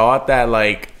always thought that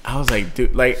like I was like,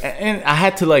 dude, like, and I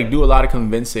had to like do a lot of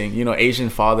convincing. You know, Asian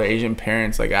father, Asian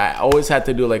parents. Like I always had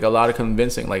to do like a lot of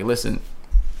convincing. Like, listen,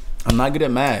 I'm not good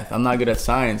at math. I'm not good at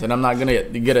science, and I'm not gonna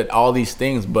get good at all these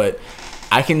things. But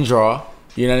I can draw.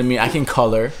 You know what I mean? I can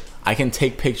color. I can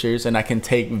take pictures, and I can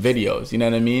take videos. You know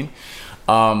what I mean?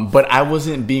 But I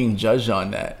wasn't being judged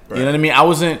on that. You know what I mean? I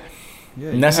wasn't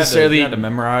necessarily you had to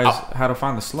memorize how to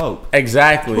find the slope.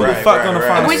 exactly. Who the fuck gonna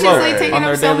find Which the is slope like taking on up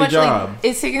their so daily much. job? Like,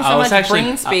 it's taking I so was much actually-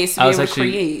 brain space to I be was able actually-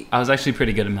 to create. I was actually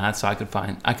pretty good at math, so I could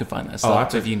find that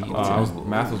stuff if you need to.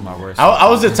 Math was my worst. I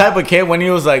was the type of kid when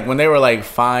they were like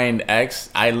find X,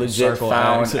 I legit Circle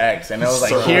found X. and I was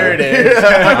like, here it is.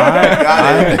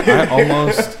 I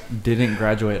almost didn't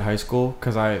graduate high school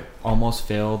because I almost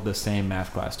failed the same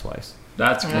math class twice.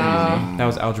 That's crazy. That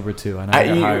was algebra 2. I know I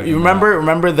got hired You in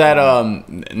remember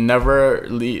that never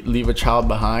leave a child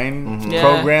behind Yeah.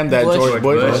 program that Bush. George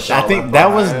Bush. Bush. I think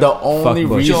that was the only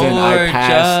Bush. reason I Georgia.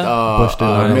 passed Bush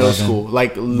did middle 9/11. school.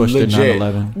 Like Bush did legit.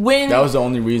 9/11. When That was the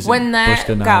only reason. when that Bush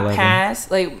did got 9/11.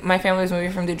 passed, like my family was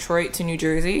moving from Detroit to New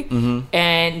Jersey,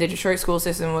 and the Detroit school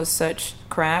system was such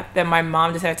crap that my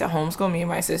mom decided to homeschool me and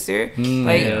my sister.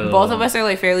 Like Ew. both of us are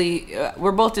like fairly,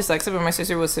 we're both dyslexic, but my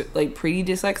sister was like pretty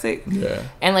dyslexic. Yeah.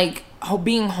 And like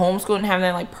being homeschooled and having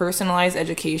that like personalized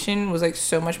education was like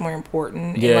so much more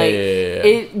important. Yeah, and like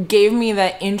yeah. it gave me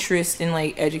that interest in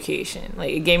like education.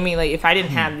 Like it gave me like if I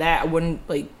didn't have that, I wouldn't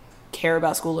like care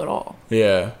about school at all.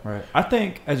 Yeah. Right. I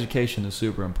think education is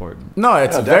super important. No,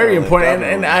 it's Yeah, very definitely, important,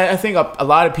 and definitely. I think a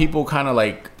lot of people kind of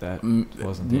like. That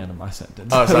wasn't the end of my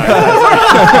sentence. Oh, sorry.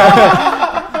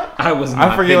 I was.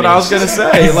 I forget what I was gonna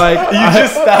say. Like You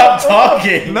just stopped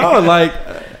talking. no, like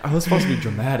I was supposed to be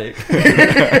dramatic.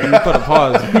 You put a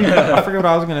pause. I forget what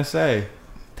I was gonna say.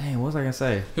 Dang, what was I gonna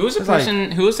say? Who was the It's like-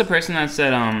 person? Who was the person that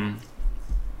said?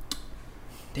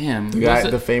 Damn. The who guy,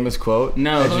 was the it? famous quote.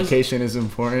 No, Education is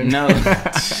important. No. It was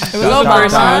Who was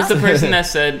Obama. the person that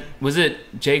said? Was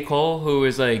it J. Cole who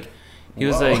was like? He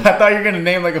was like. I thought you were gonna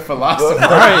name like a philosopher.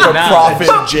 Right, The nah.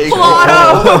 prophet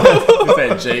Jacob. You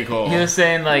said J. Cole. He was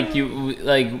saying like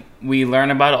we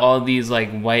learn about all these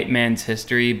like white man's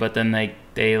history, but then like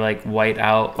they like white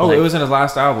out. Oh, like, it was in his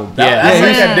last album. Yeah. That's he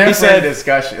like said- a different he said-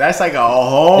 discussion. That's like a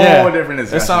whole different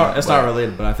discussion. It's not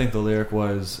related, but I think the lyric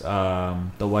was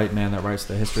the white man that writes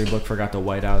the history book forgot to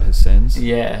white out his sins.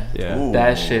 Yeah. Yeah. Ooh.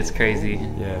 That shit's crazy.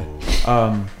 Yeah.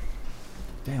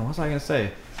 Damn, what was I gonna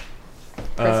say?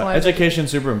 Personal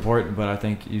Education's super important, but I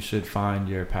think you should find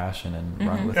your passion and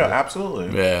run with Yeah, it.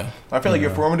 absolutely. Yeah. I feel like your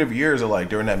formative years are like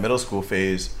during that middle school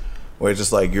phase where it's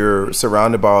just like you're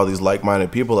surrounded by all these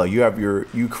like-minded people. Like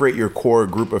you create your core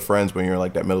group of friends when you're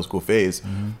like that middle school phase,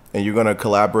 and you're gonna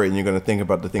collaborate and you're gonna think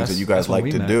about the things that you guys That's when like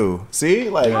we to met. do. See,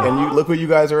 like, and you look where you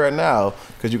guys are at now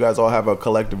because you guys all have a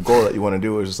collective goal that you want to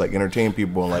do is just like entertain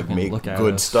people and like make Look at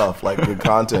good us. stuff, like good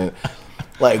content.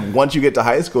 Like once you get to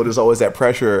high school, there's always that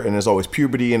pressure, and there's always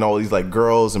puberty and all these like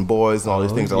girls and boys and all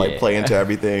these Oh, things that like yeah. play into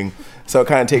everything. So it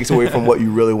kind of takes away from what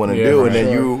you really want to Yeah, do, for and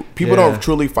then sure. people Yeah. don't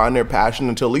truly find their passion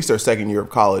until at least their second year of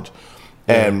college,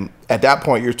 and at that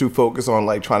point you're too focused on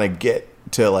like trying to get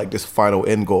to like this final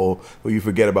end goal where you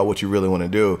forget about what you really want to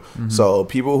do. So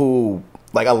people who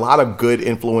like a lot of good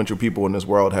influential people in this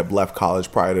world have left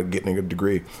college prior to getting a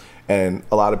degree. And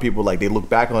a lot of people like they look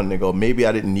back on it and they go, maybe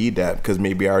I didn't need that because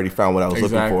maybe I already found what I was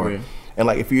looking Exactly. for. And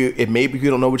like if maybe you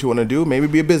don't know what you want to do, maybe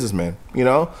be a businessman, you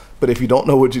know. But if you don't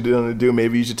know what you want to do,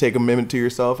 maybe you should take a minute to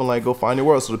yourself and like go find your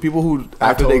world. So the people who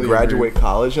after totally they graduate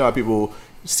college, you know, how people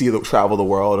travel the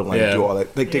world and like Yeah. do all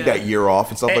that. They take that year off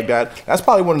and stuff like that. That's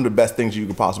probably one of the best things you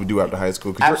could possibly do after high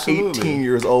school because you're Absolutely. 18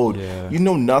 years old. Yeah. You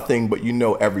know nothing, but you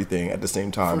know everything at the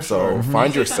same time. For So sure. find You're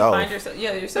trying to yourself. find yourself.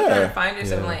 Yeah, you're still Yeah. trying to find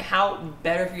yourself. Yeah. Like, how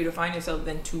better for you to find yourself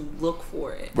than to look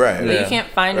for it? Right. Like, Yeah. you can't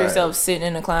find Right. yourself sitting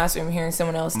in a classroom hearing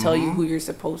someone else tell you who you're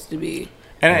supposed to be.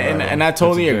 And I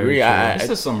totally That's very agree. true. This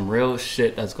is some real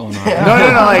shit that's going on.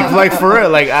 No, like for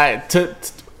real. Like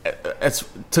it's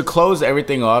to close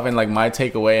everything off and like my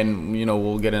takeaway, and you know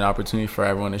we'll get an opportunity for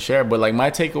everyone to share. But like my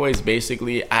takeaway is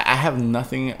basically I have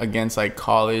nothing against like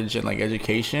college and like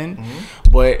education,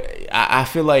 but I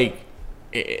feel like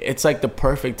it's like the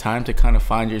perfect time to kind of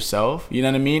find yourself. You know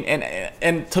what I mean?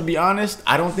 And to be honest,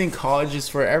 I don't think college is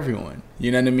for everyone.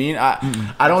 You know what I mean?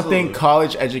 I don't think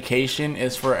college education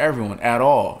is for everyone at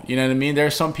all. You know what I mean?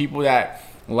 There's some people that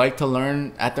like to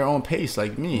learn at their own pace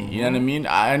like me. You know what I mean?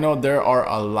 I know there are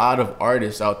a lot of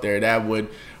artists out there that would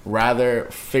rather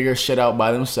figure shit out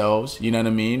by themselves. You know what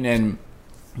I mean? And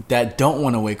that don't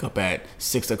want to wake up at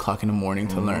 6 o'clock in the morning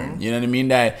to learn. You know what I mean?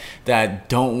 That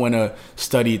don't want to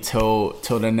study till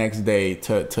the next day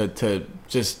to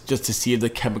just to see if the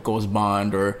chemicals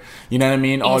bond, or you know what I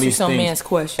mean? All Answer these some things. man's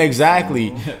question.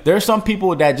 Exactly. There are some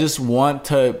people that just want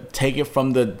to take it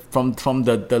from the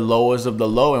lowest of the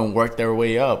low and work their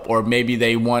way up, or maybe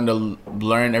they want to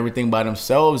learn everything by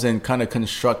themselves and kind of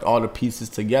construct all the pieces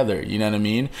together. You know what I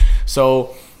mean?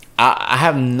 So I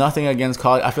have nothing against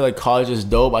college. I feel like college is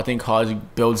dope. I think college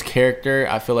builds character.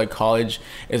 I feel like college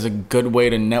is a good way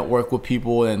to network with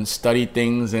people and study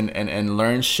things and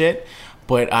learn shit.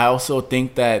 But I also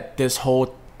think that this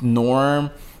whole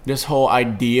norm, this whole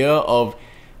idea of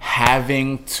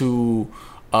having to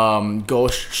go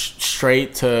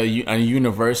straight to a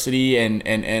university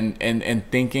and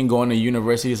thinking going to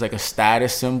university is like a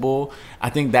status symbol.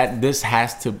 I think that this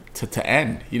has to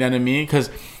end. You know what I mean? Because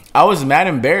I was mad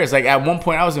embarrassed. Like at one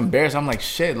point I was embarrassed. I'm like,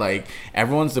 shit, like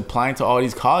everyone's applying to all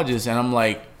these colleges and I'm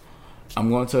like, I'm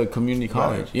going to a community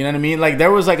college. You know what I mean? Like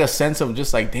there was like a sense of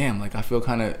just like, damn, like I feel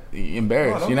kind of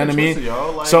embarrassed. You know what I mean?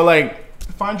 Like, so like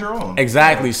find your own.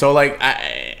 Exactly. Yeah. So like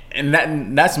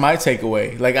that's my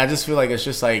takeaway. Like I just feel like it's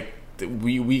just like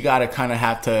we gotta kind of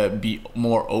have to be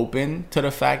more open to the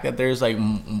fact that there's like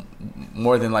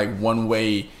more than like one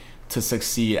way to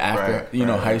succeed after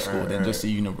high school than just a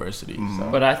university. So.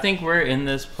 But I think we're in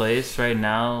this place right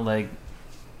now, like,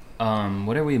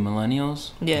 what are we,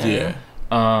 millennials? Yeah.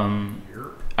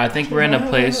 I think we're in a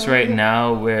place right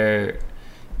now where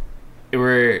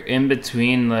we're in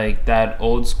between like that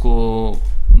old school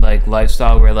like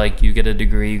lifestyle where like you get a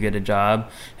degree, you get a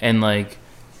job, and like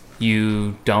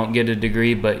you don't get a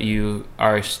degree but you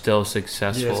are still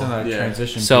successful. Yeah, it's in that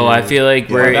transition so period. I feel like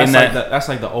we're in that. That's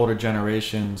like the older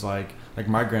generations. Like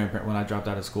my grandparents, when I dropped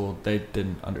out of school, they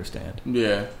didn't understand.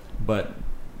 Yeah, but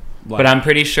I'm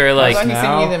pretty sure like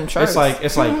now it's like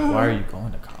why are you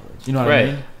going to college? You know what I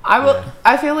mean?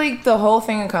 I feel like the whole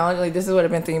thing in college, like this is what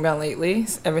I've been thinking about lately.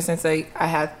 Ever since like I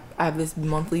have this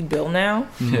monthly bill now.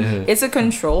 It's a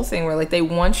control thing where like they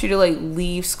want you to like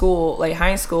leave school, like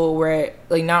high school, where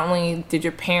like not only did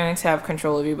your parents have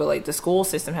control of you, but like the school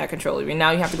system had control of you. Now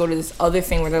you have to go to this other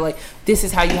thing where they're like, this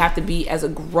is how you have to be as a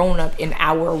grown up in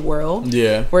our world.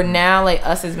 Yeah. Where now like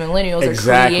us as millennials are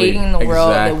creating the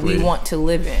world that we want to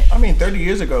live in. I mean, 30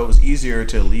 years ago it was easier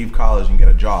to leave college and get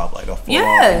a job, like a full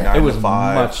on 9 it was to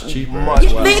 5, much cheaper. Much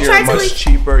easier, much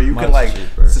cheaper. You can like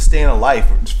sustain a life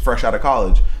fresh out of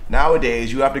college.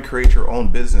 Nowadays, you have to create your own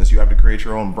business. You have to create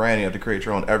your own brand. You have to create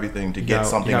your own everything to get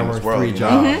something in this world. 3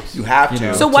 jobs. You have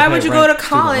to. So why would you go to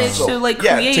college to like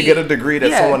create? To get a degree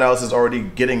that someone else is already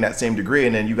getting that same degree,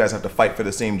 and then you guys have to fight for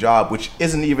the same job, which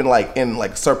isn't even like in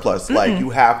like surplus. Like you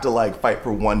have to like fight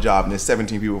for one job, and there's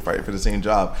 17 people fighting for the same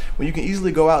job. When you can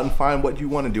easily go out and find what you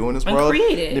want to do in this world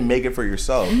and make it for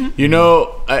yourself. You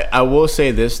know, I will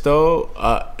say this though.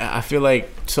 I feel like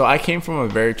I came from a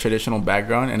very traditional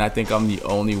background, and I think I'm the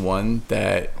only one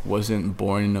that wasn't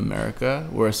born in America.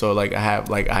 Where I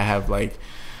have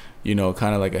you know,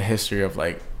 kind of like a history of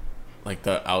like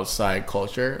the outside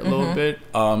culture a little bit.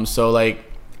 So like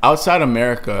outside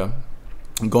America,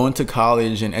 going to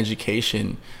college and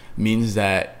education means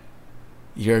that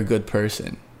you're a good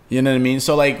person. You know what I mean?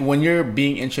 So like when you're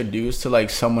being introduced to like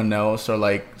someone else or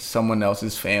like someone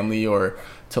else's family or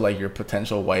to like your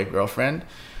potential wife, girlfriend,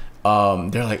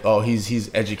 they're like, oh, he's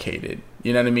educated.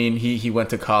 You know what I mean? He went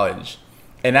to college.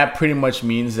 And that pretty much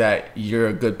means that you're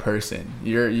a good person.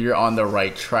 You're on the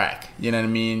right track. You know what I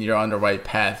mean? You're on the right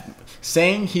path.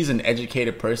 Saying he's an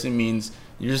educated person means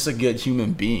you're just a good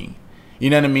human being. You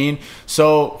know what I mean?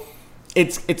 So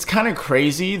it's kind of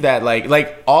crazy that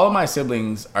like all of my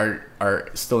siblings are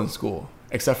still in school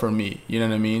except for me. You know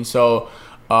what I mean? So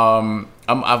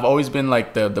I've always been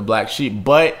like the black sheep,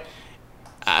 but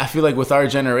I feel like with our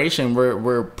generation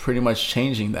we're pretty much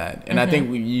changing that. And I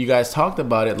think you guys talked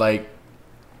about it, like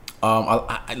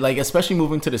like especially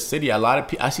moving to the city,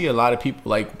 I see a lot of people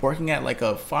like working at like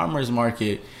a farmer's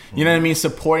market. You know what I mean?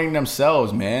 Supporting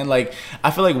themselves, man. Like I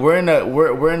feel like we're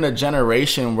in a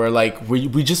generation where like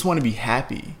we just want to be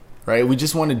happy, right? We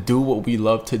just want to do what we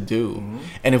love to do,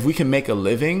 and if we can make a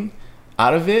living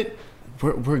out of it,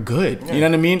 we're good. You know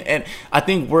what I mean? And I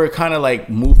think we're kind of like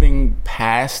moving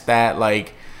past that,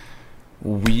 like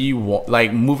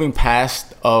moving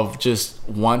past of just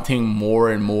wanting more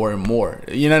and more and more.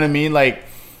 You know what I mean? Like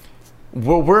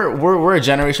we're a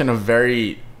generation of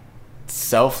very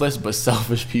selfless but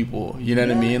selfish people. You know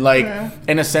what I mean? Like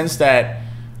in a sense that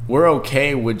we're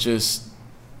okay with just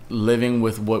living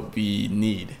with what we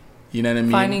need. You know what I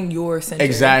mean? Finding your center.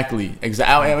 Exactly.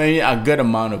 I mean, a good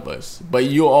amount of us. But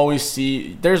you always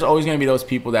see, there's always going to be those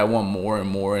people that want more and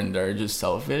more and they're just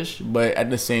selfish. But at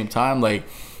the same time, like,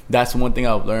 that's one thing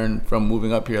I've learned from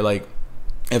moving up here. Like,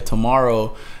 if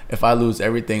tomorrow, if I lose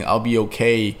everything, I'll be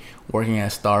okay working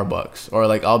at Starbucks. Or,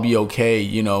 like, I'll be okay,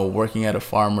 you know, working at a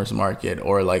farmer's market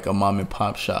or, like, a mom and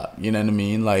pop shop. You know what I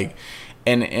mean? Like,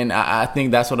 and I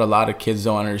think that's what a lot of kids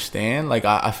don't understand. Like,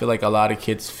 I feel like a lot of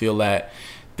kids feel that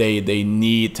they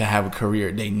need to have a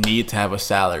career. They need to have a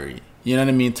salary. you know what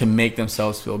I mean, to make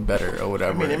themselves feel better or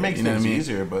whatever. I mean, it makes you know things what I mean?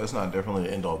 easier, but it's not definitely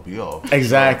the end all be all.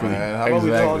 Exactly. Man, how about we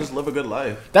all Exactly. just live a good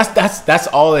life? That's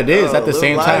all it is at the Live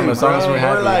same life, time, as long as bro. we're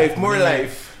happy. More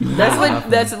life.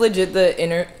 That's legit the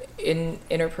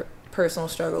interpersonal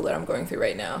struggle that I'm going through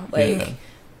right now. Like, Yeah.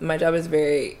 my job is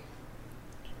very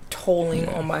tolling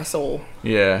on my soul,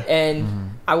 Yeah.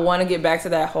 and I want to get back to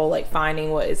that whole like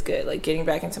finding what is good, like getting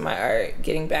back into my art,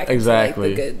 getting back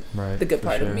Exactly. into like Right, the good for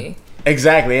part sure. of me.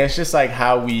 Exactly. It's just like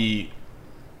how we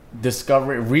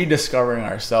rediscovering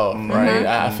ourselves, right?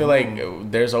 I feel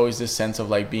like there's always this sense of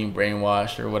like being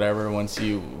brainwashed or whatever once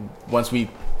we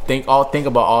think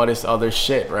about all this other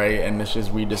shit, right? And it's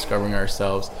just rediscovering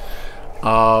ourselves.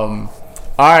 All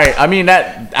right. I mean,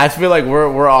 that I feel like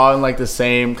we're all in like the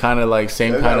same kind of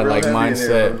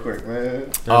mindset.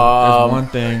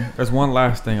 There's one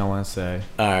last thing I want to say.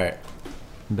 All right.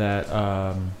 That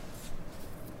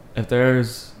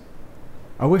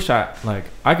I wish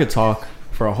I could talk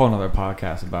for a whole nother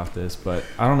podcast about this, but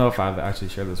I don't know if I've actually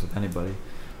shared this with anybody.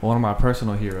 One of my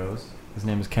personal heroes, his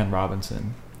name is Ken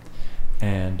Robinson,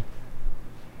 and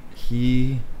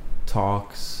he's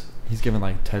given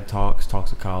like TED talks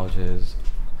at colleges.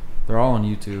 They're all on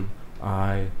YouTube.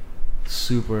 I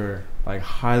super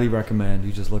highly recommend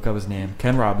you just look up his name,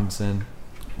 Ken Robinson.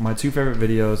 My two favorite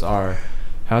videos are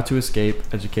How to Escape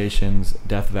Education's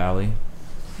Death Valley,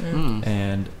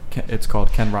 and it's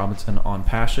called Ken Robinson on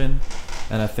Passion,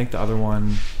 and I think the other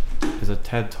one is a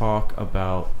TED talk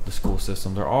about the school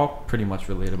system. They're all pretty much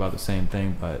related about the same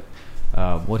thing, but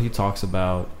what he talks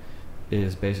about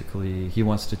is basically he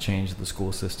wants to change the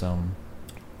school system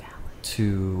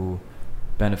to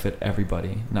benefit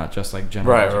everybody, not just like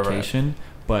general education,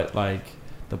 but like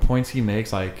the points he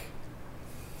makes, like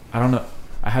I don't know,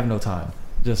 I have no time.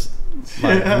 Just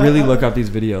like really look up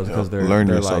these videos because they're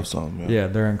yourself like, some. Yeah,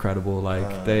 they're incredible. Like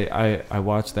I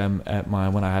watched them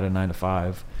when I had a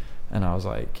 9-to-5, and I was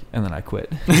like, and then I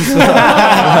quit.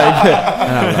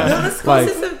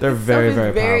 They're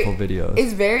very powerful videos.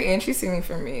 It's very interesting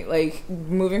for me, like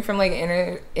moving from like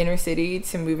inner city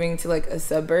to moving to like a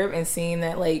suburb and seeing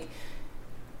that like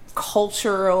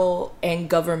cultural and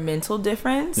governmental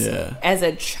difference as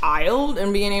a child,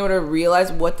 and being able to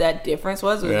realize what that difference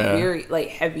was very like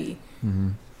heavy.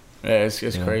 Yeah, it's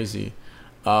crazy.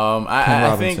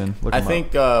 I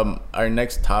think our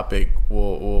next topic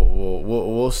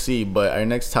we'll see, but our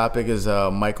next topic is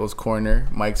Mike's Corner.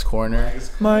 Mike's Corner.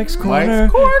 Dun,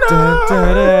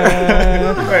 dun,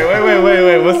 dun.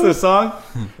 Wait. What's the song?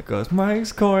 It goes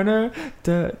Mike's Corner.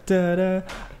 Da, da, da.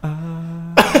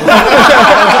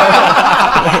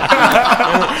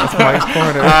 That's Mike's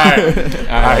Corner. All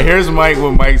right. Here's Mike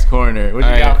with Mike's Corner. What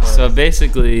you got for us? So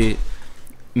basically,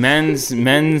 men's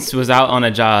was out on a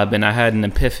job, and I had an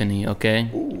epiphany. Okay.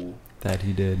 Ooh. That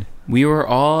he did. We were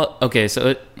all okay. So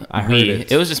it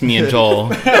was just me and Joel.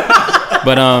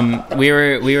 But we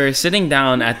were sitting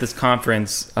down at this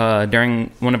conference during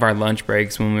one of our lunch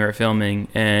breaks when we were filming,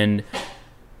 and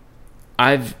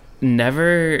I've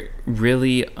never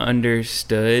really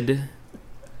understood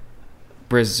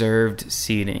reserved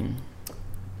seating.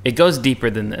 It goes deeper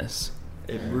than this.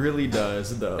 It really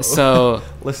does, though. So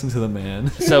listen to the man.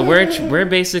 So we're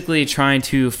basically trying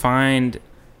to find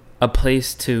a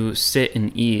place to sit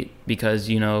and eat because,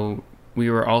 you know, we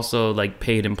were also like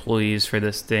paid employees for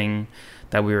this thing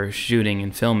that we were shooting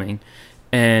and filming,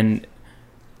 and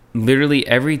literally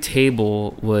every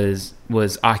table was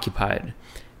occupied,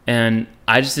 and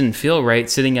I just didn't feel right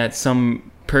sitting at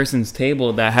some person's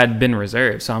table that had been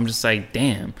reserved. So I'm just like,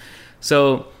 damn.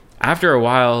 So after a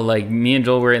while, like me and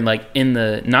Joel were in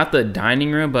the not the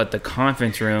dining room but the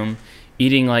conference room,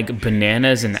 eating like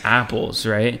bananas and apples,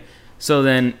 right? So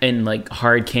then, and like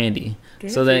hard candy.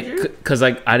 So then, because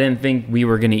like I didn't think we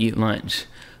were gonna eat lunch.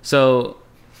 So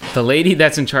the lady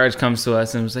that's in charge comes to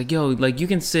us and was like, yo, like you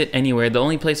can sit anywhere. The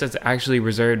only place that's actually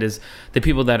reserved is the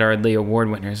people that are the award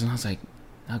winners. And I was like,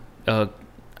 all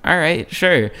right,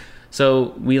 sure.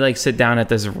 So we like sit down at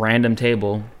this random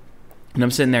table, and I'm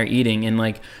sitting there eating, and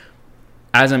like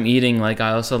as I'm eating, like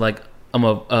I also like I'm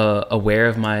aware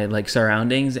of my like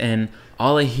surroundings, and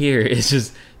all I hear is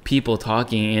just people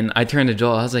talking. And I turned to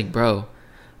Joel. I was like, bro,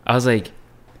 I was like,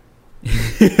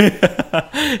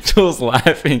 Joel's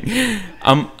laughing.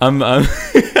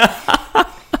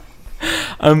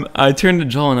 I turned to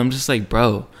Joel and I'm just like,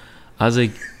 bro, I was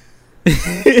like,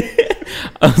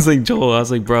 Joel, I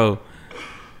was like, bro,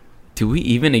 do we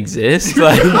even exist?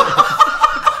 Like,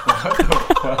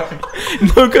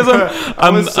 no, because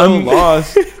I'm so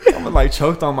lost. I'm like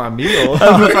choked on my meal.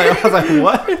 I was like,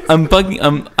 what? I'm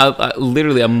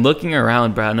literally, I'm looking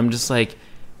around, bro, and I'm just like,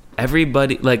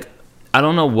 everybody, like, I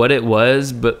don't know what it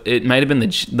was, but it might have been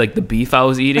the beef I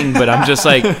was eating. But I'm just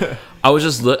like, I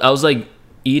was like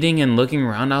eating and looking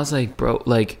around. I was like, bro,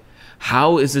 like,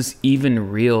 how is this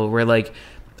even real? Where like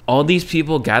all these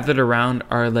people gathered around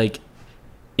are like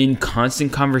in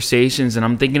constant conversations, and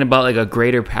I'm thinking about like a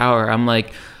greater power. I'm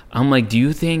like, do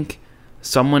you think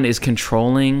someone is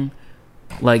controlling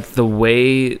like the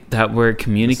way that we're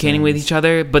communicating with each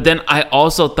other? But then I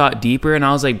also thought deeper, and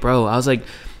I was like,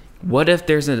 what if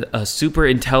there's a super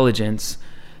intelligence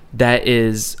that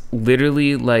is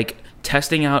literally like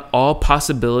testing out all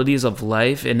possibilities of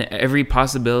life and every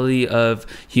possibility of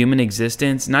human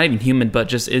existence, not even human, but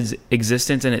just is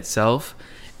existence in itself?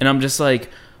 And I'm just like,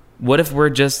 what if we're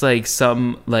just like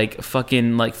some like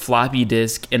fucking like floppy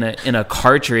disk in a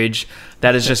cartridge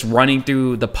that is just running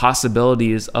through the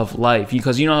possibilities of life?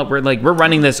 Because you know we're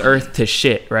running this earth to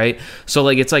shit, right? So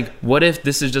like it's like, what if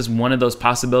this is just one of those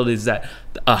possibilities that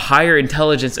a higher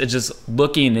intelligence is just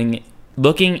looking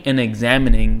and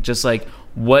examining just like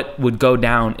what would go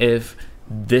down if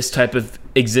this type of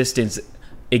existence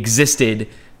existed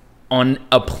on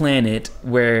a planet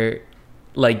where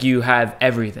like you have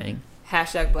everything.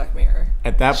 Hashtag Black Mirror.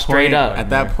 At that Straight point, up. At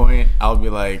that point, I'll be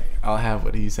like, I'll have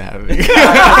what he's having.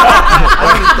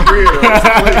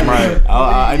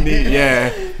 I need,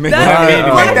 make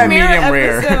That's that Mirror medium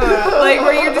rare. episode, like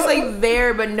where you're just like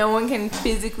there, but no one can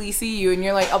physically see you, and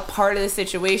you're like a part of the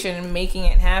situation and making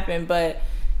it happen, but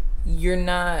you're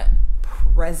not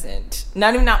present.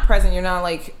 Not even not present. You're not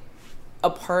like a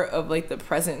part of like the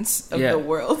presence of the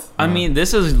world. I mean,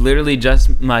 this is literally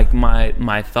just like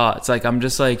my thoughts. Like I'm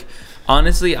just like,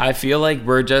 honestly, I feel like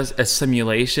we're just a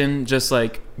simulation, just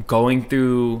like going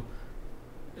through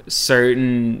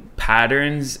certain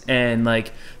patterns, and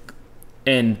like,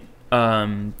 and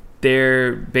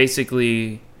they're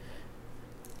basically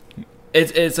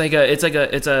it's like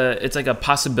a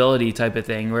possibility type of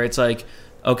thing where it's like,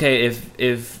 okay,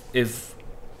 if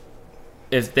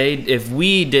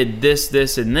we did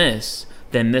this and this,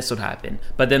 then this would happen.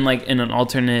 But then like in an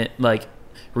alternate like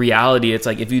reality, it's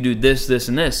like if you do this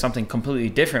and this, something completely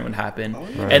different would happen.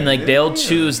 Right. And like they'll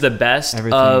choose the best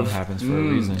Everything happens for a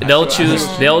reason. They'll choose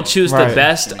the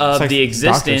best of like the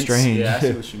existence Yeah, I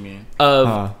see what you mean.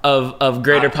 of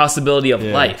greater possibility of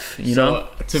life, you know?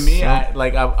 To me,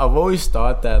 I've always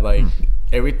thought that like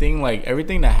everything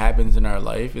that happens in our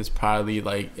life is probably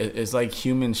like it's like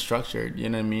human structured, you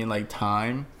know what I mean? Like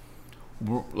time,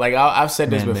 like I've said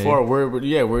this before,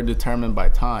 we're determined by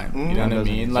time, you know what I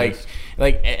mean? Exist.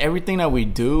 Like everything that we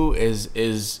do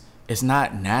is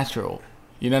not natural,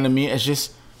 you know what I mean? It's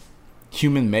just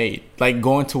human made. Like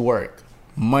going to work,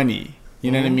 money,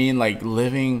 you know what I mean? Like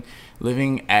living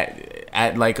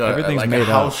at like a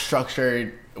house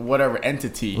structured whatever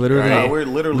entity. Literally, right? We're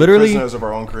literally prisoners of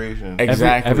our own creation.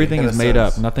 Exactly. Everything is made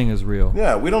up. Nothing is real.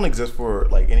 Yeah, we don't exist for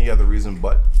like any other reason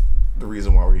but the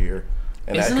reason why we're here.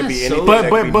 And Isn't that could that be so- anything. But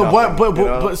that could be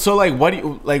nothing, but so like what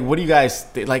do you guys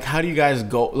like? How do you guys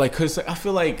go? Like, cause I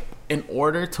feel like in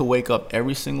order to wake up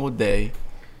every single day,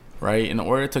 right? In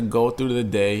order to go through the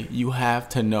day, you have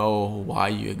to know why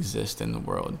you exist in the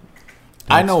world.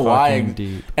 I know why,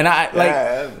 deep. and I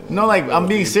like like I'm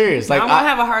being serious. Like I'm gonna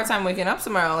have a hard time waking up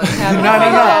tomorrow. Like,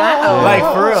 no, like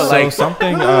for real. So like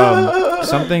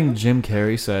something Jim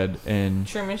Carrey said in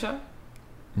Truman Show.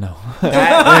 no.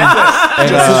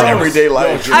 Just his everyday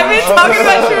life. I've been talking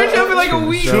about Truman Show for like a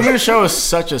week. Truman Show is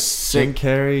such a Jim sick.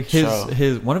 Carrey, show.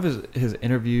 his one of his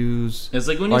interviews. It's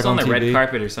like when he was on the red TV.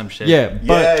 carpet or some shit. Yeah,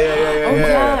 but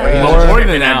yeah. More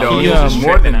than that though.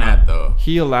 More than that though.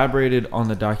 he elaborated on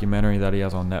the documentary that he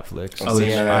has on Netflix. Oh, which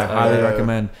yeah. I highly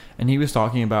recommend. And he was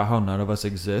talking about how none of us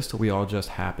exist. We all just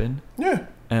happen. Yeah.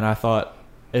 And I thought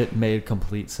it made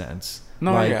complete sense.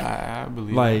 No, like, I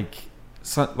believe. The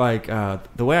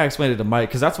way I explained it to Mike,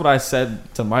 because that's what I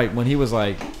said to Mike when he was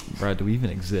like, "Bro, do we even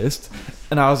exist?"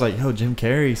 And I was like, "Yo, Jim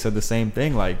Carrey said the same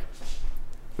thing. Like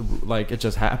it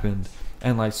just happened."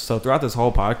 And like so throughout this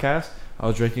whole podcast, I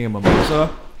was drinking a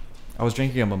mimosa.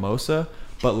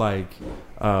 But like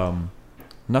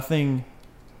nothing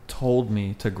told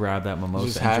me to grab that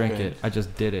mimosa and drink it. I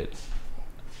just did it.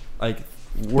 Like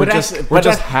we're just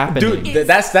happening. Dude,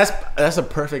 that's a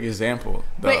perfect example.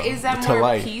 But is that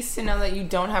more peace to know that you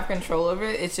don't have control over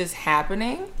it? It's just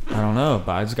happening? I don't know,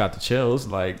 but I just got the chills.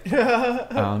 Like I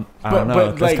don't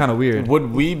know. That's kind of weird.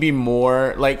 Would we be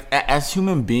more like as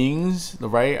human beings,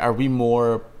 right? Are we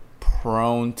more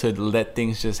prone to let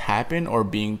things just happen, or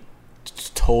being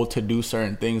told to do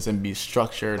certain things and be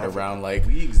structured around like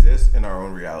we exist in our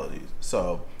own realities?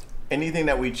 So anything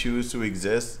that we choose to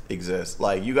exist exists.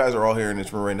 Like, you guys are all here in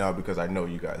this room right now because I know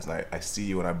you guys, and I see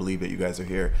you, and I believe that you guys are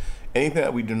here. Anything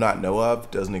that we do not know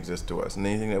of doesn't exist to us, and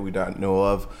anything that we don't know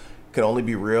of can only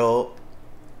be real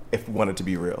if we want it to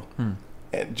be real.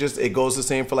 And just, it goes the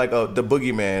same for like the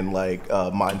boogeyman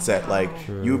mindset. Like,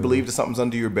 you believe that something's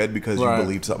under your bed because you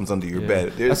believe something's under your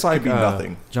bed. That's like could be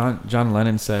nothing. John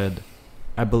Lennon said,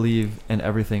 "I believe in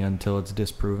everything until it's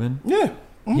disproven." Yeah.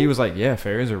 He was like, "Yeah,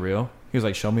 fairies are real." He was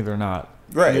like, "Show me they're not."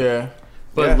 Right. Yeah.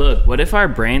 But look, what if our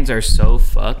brains are so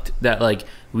fucked that like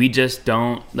we just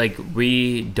don't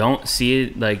see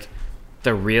it, like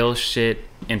the real shit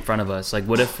in front of us? Like,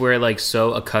 what if we're like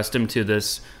so accustomed to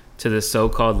this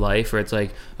so-called life where it's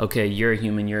like, okay, you're a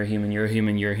human, you're a human, you're a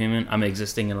human, you're a human. I'm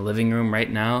existing in a living room right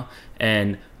now,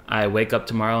 and I wake up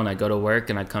tomorrow and I go to work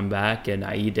and I come back and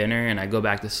I eat dinner and I go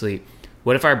back to sleep.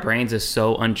 What if our brains is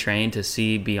so untrained to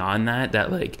see beyond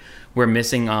that like we're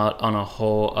missing out on a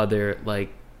whole other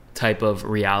like type of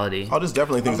reality? Oh, there's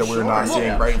definitely things that we're not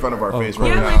seeing right in front of our face right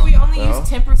Yeah, now. like we only use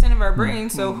 10% of our brain,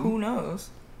 so who knows?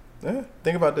 Yeah.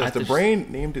 Think about this. The brain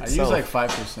named I itself. use like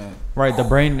 5%. Right, the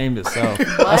brain named itself.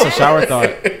 That's a shower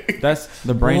thought. That's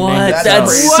the brain named itself.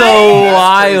 That's so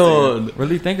wild.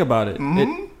 Really think about it.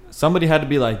 Somebody had to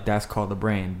be like, "That's called the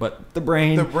brain," but the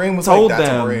brain was told like,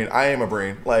 that's them. a brain. I am a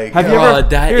brain. Like, Have you ever?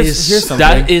 Here's something.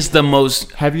 that is the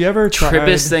most Have you ever tried?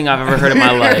 trippest thing I've ever heard in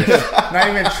my life. Not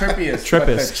even trippiest.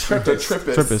 Trippist. the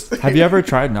trippist. Trippist. Have you ever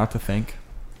tried not to think?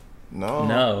 No.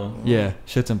 No. Yeah,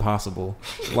 shit's impossible.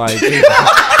 Like,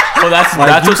 Well, that's what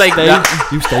they.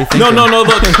 you stay thinking.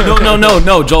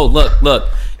 No, Joel, look.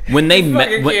 When they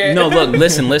Fucking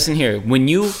kid. listen here.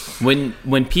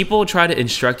 When people try to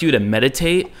instruct you to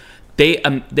meditate,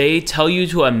 they tell you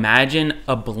to imagine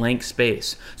a blank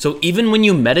space. So even when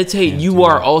you meditate, you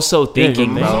are also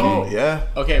thinking, you're bro. Oh, yeah.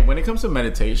 Okay, when it comes to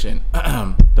meditation,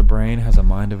 The brain has a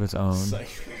mind of its own.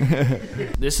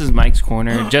 This is Mike's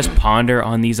Corner. Just ponder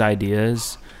on these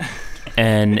ideas,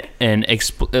 and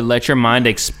let your mind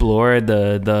explore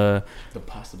the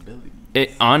possibility.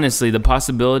 honestly, the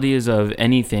possibilities of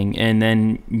anything, and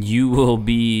then you will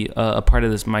be a part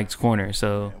of this Mike's Corner.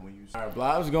 So, All right,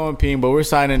 Blob's going ping, but we're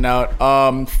signing out.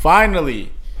 Finally,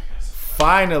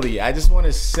 I just want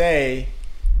to say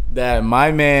that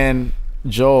my man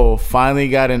Joel finally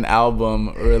got an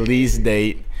album release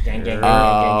date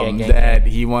that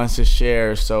he wants to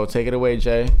share. So take it away,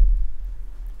 Jay.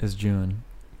 It's June.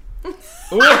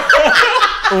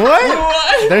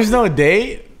 What? There's no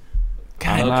date?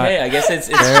 okay, I guess it's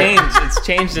changed. It's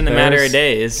changed in a matter of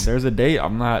days. There's a date.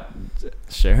 I'm not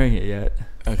sharing it yet.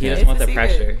 He doesn't want the It's a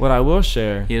pressure. secret. What I will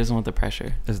share He doesn't want the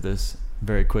pressure. is this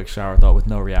very quick shower thought with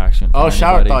no reaction. from Oh,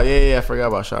 shower anybody. thought. Yeah, I forgot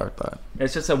about shower thought.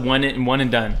 It's just a one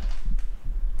and done.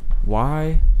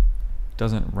 Why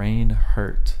doesn't rain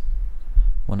hurt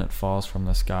when it falls from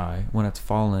the sky, when it's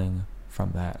falling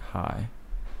from that high?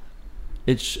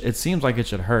 It seems like it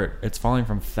should hurt. It's falling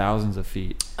from thousands of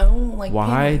feet. Oh, like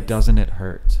Why penis. doesn't it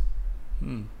hurt?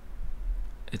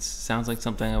 It sounds like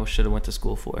something I should have went to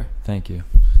school for. Thank you.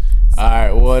 All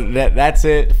right, well, that's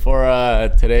it for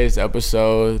today's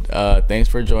episode. Thanks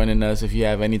for joining us. If you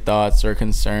have any thoughts or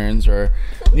concerns or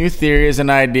new theories and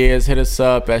ideas, hit us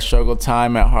up at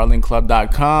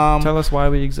struggletime@harlingclub.com. Tell us why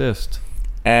we exist.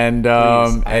 And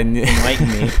Enlighten me.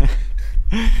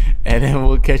 and then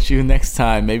we'll catch you next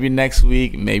time. Maybe next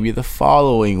week, maybe the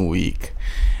following week.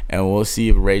 And we'll see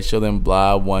if Rachel and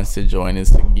Blob wants to join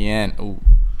us again. Ooh,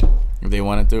 if they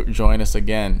wanted to join us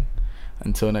again.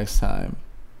 Until next time.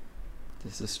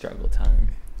 This is struggle time.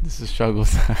 This is struggle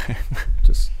time.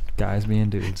 Just guys being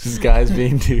dudes. These guys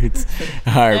being dudes.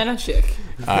 All right. And a chick.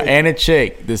 And a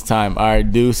chick this time. All right,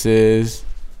 deuces.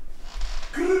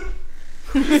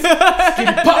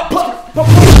 Pop, pop, pop, pop.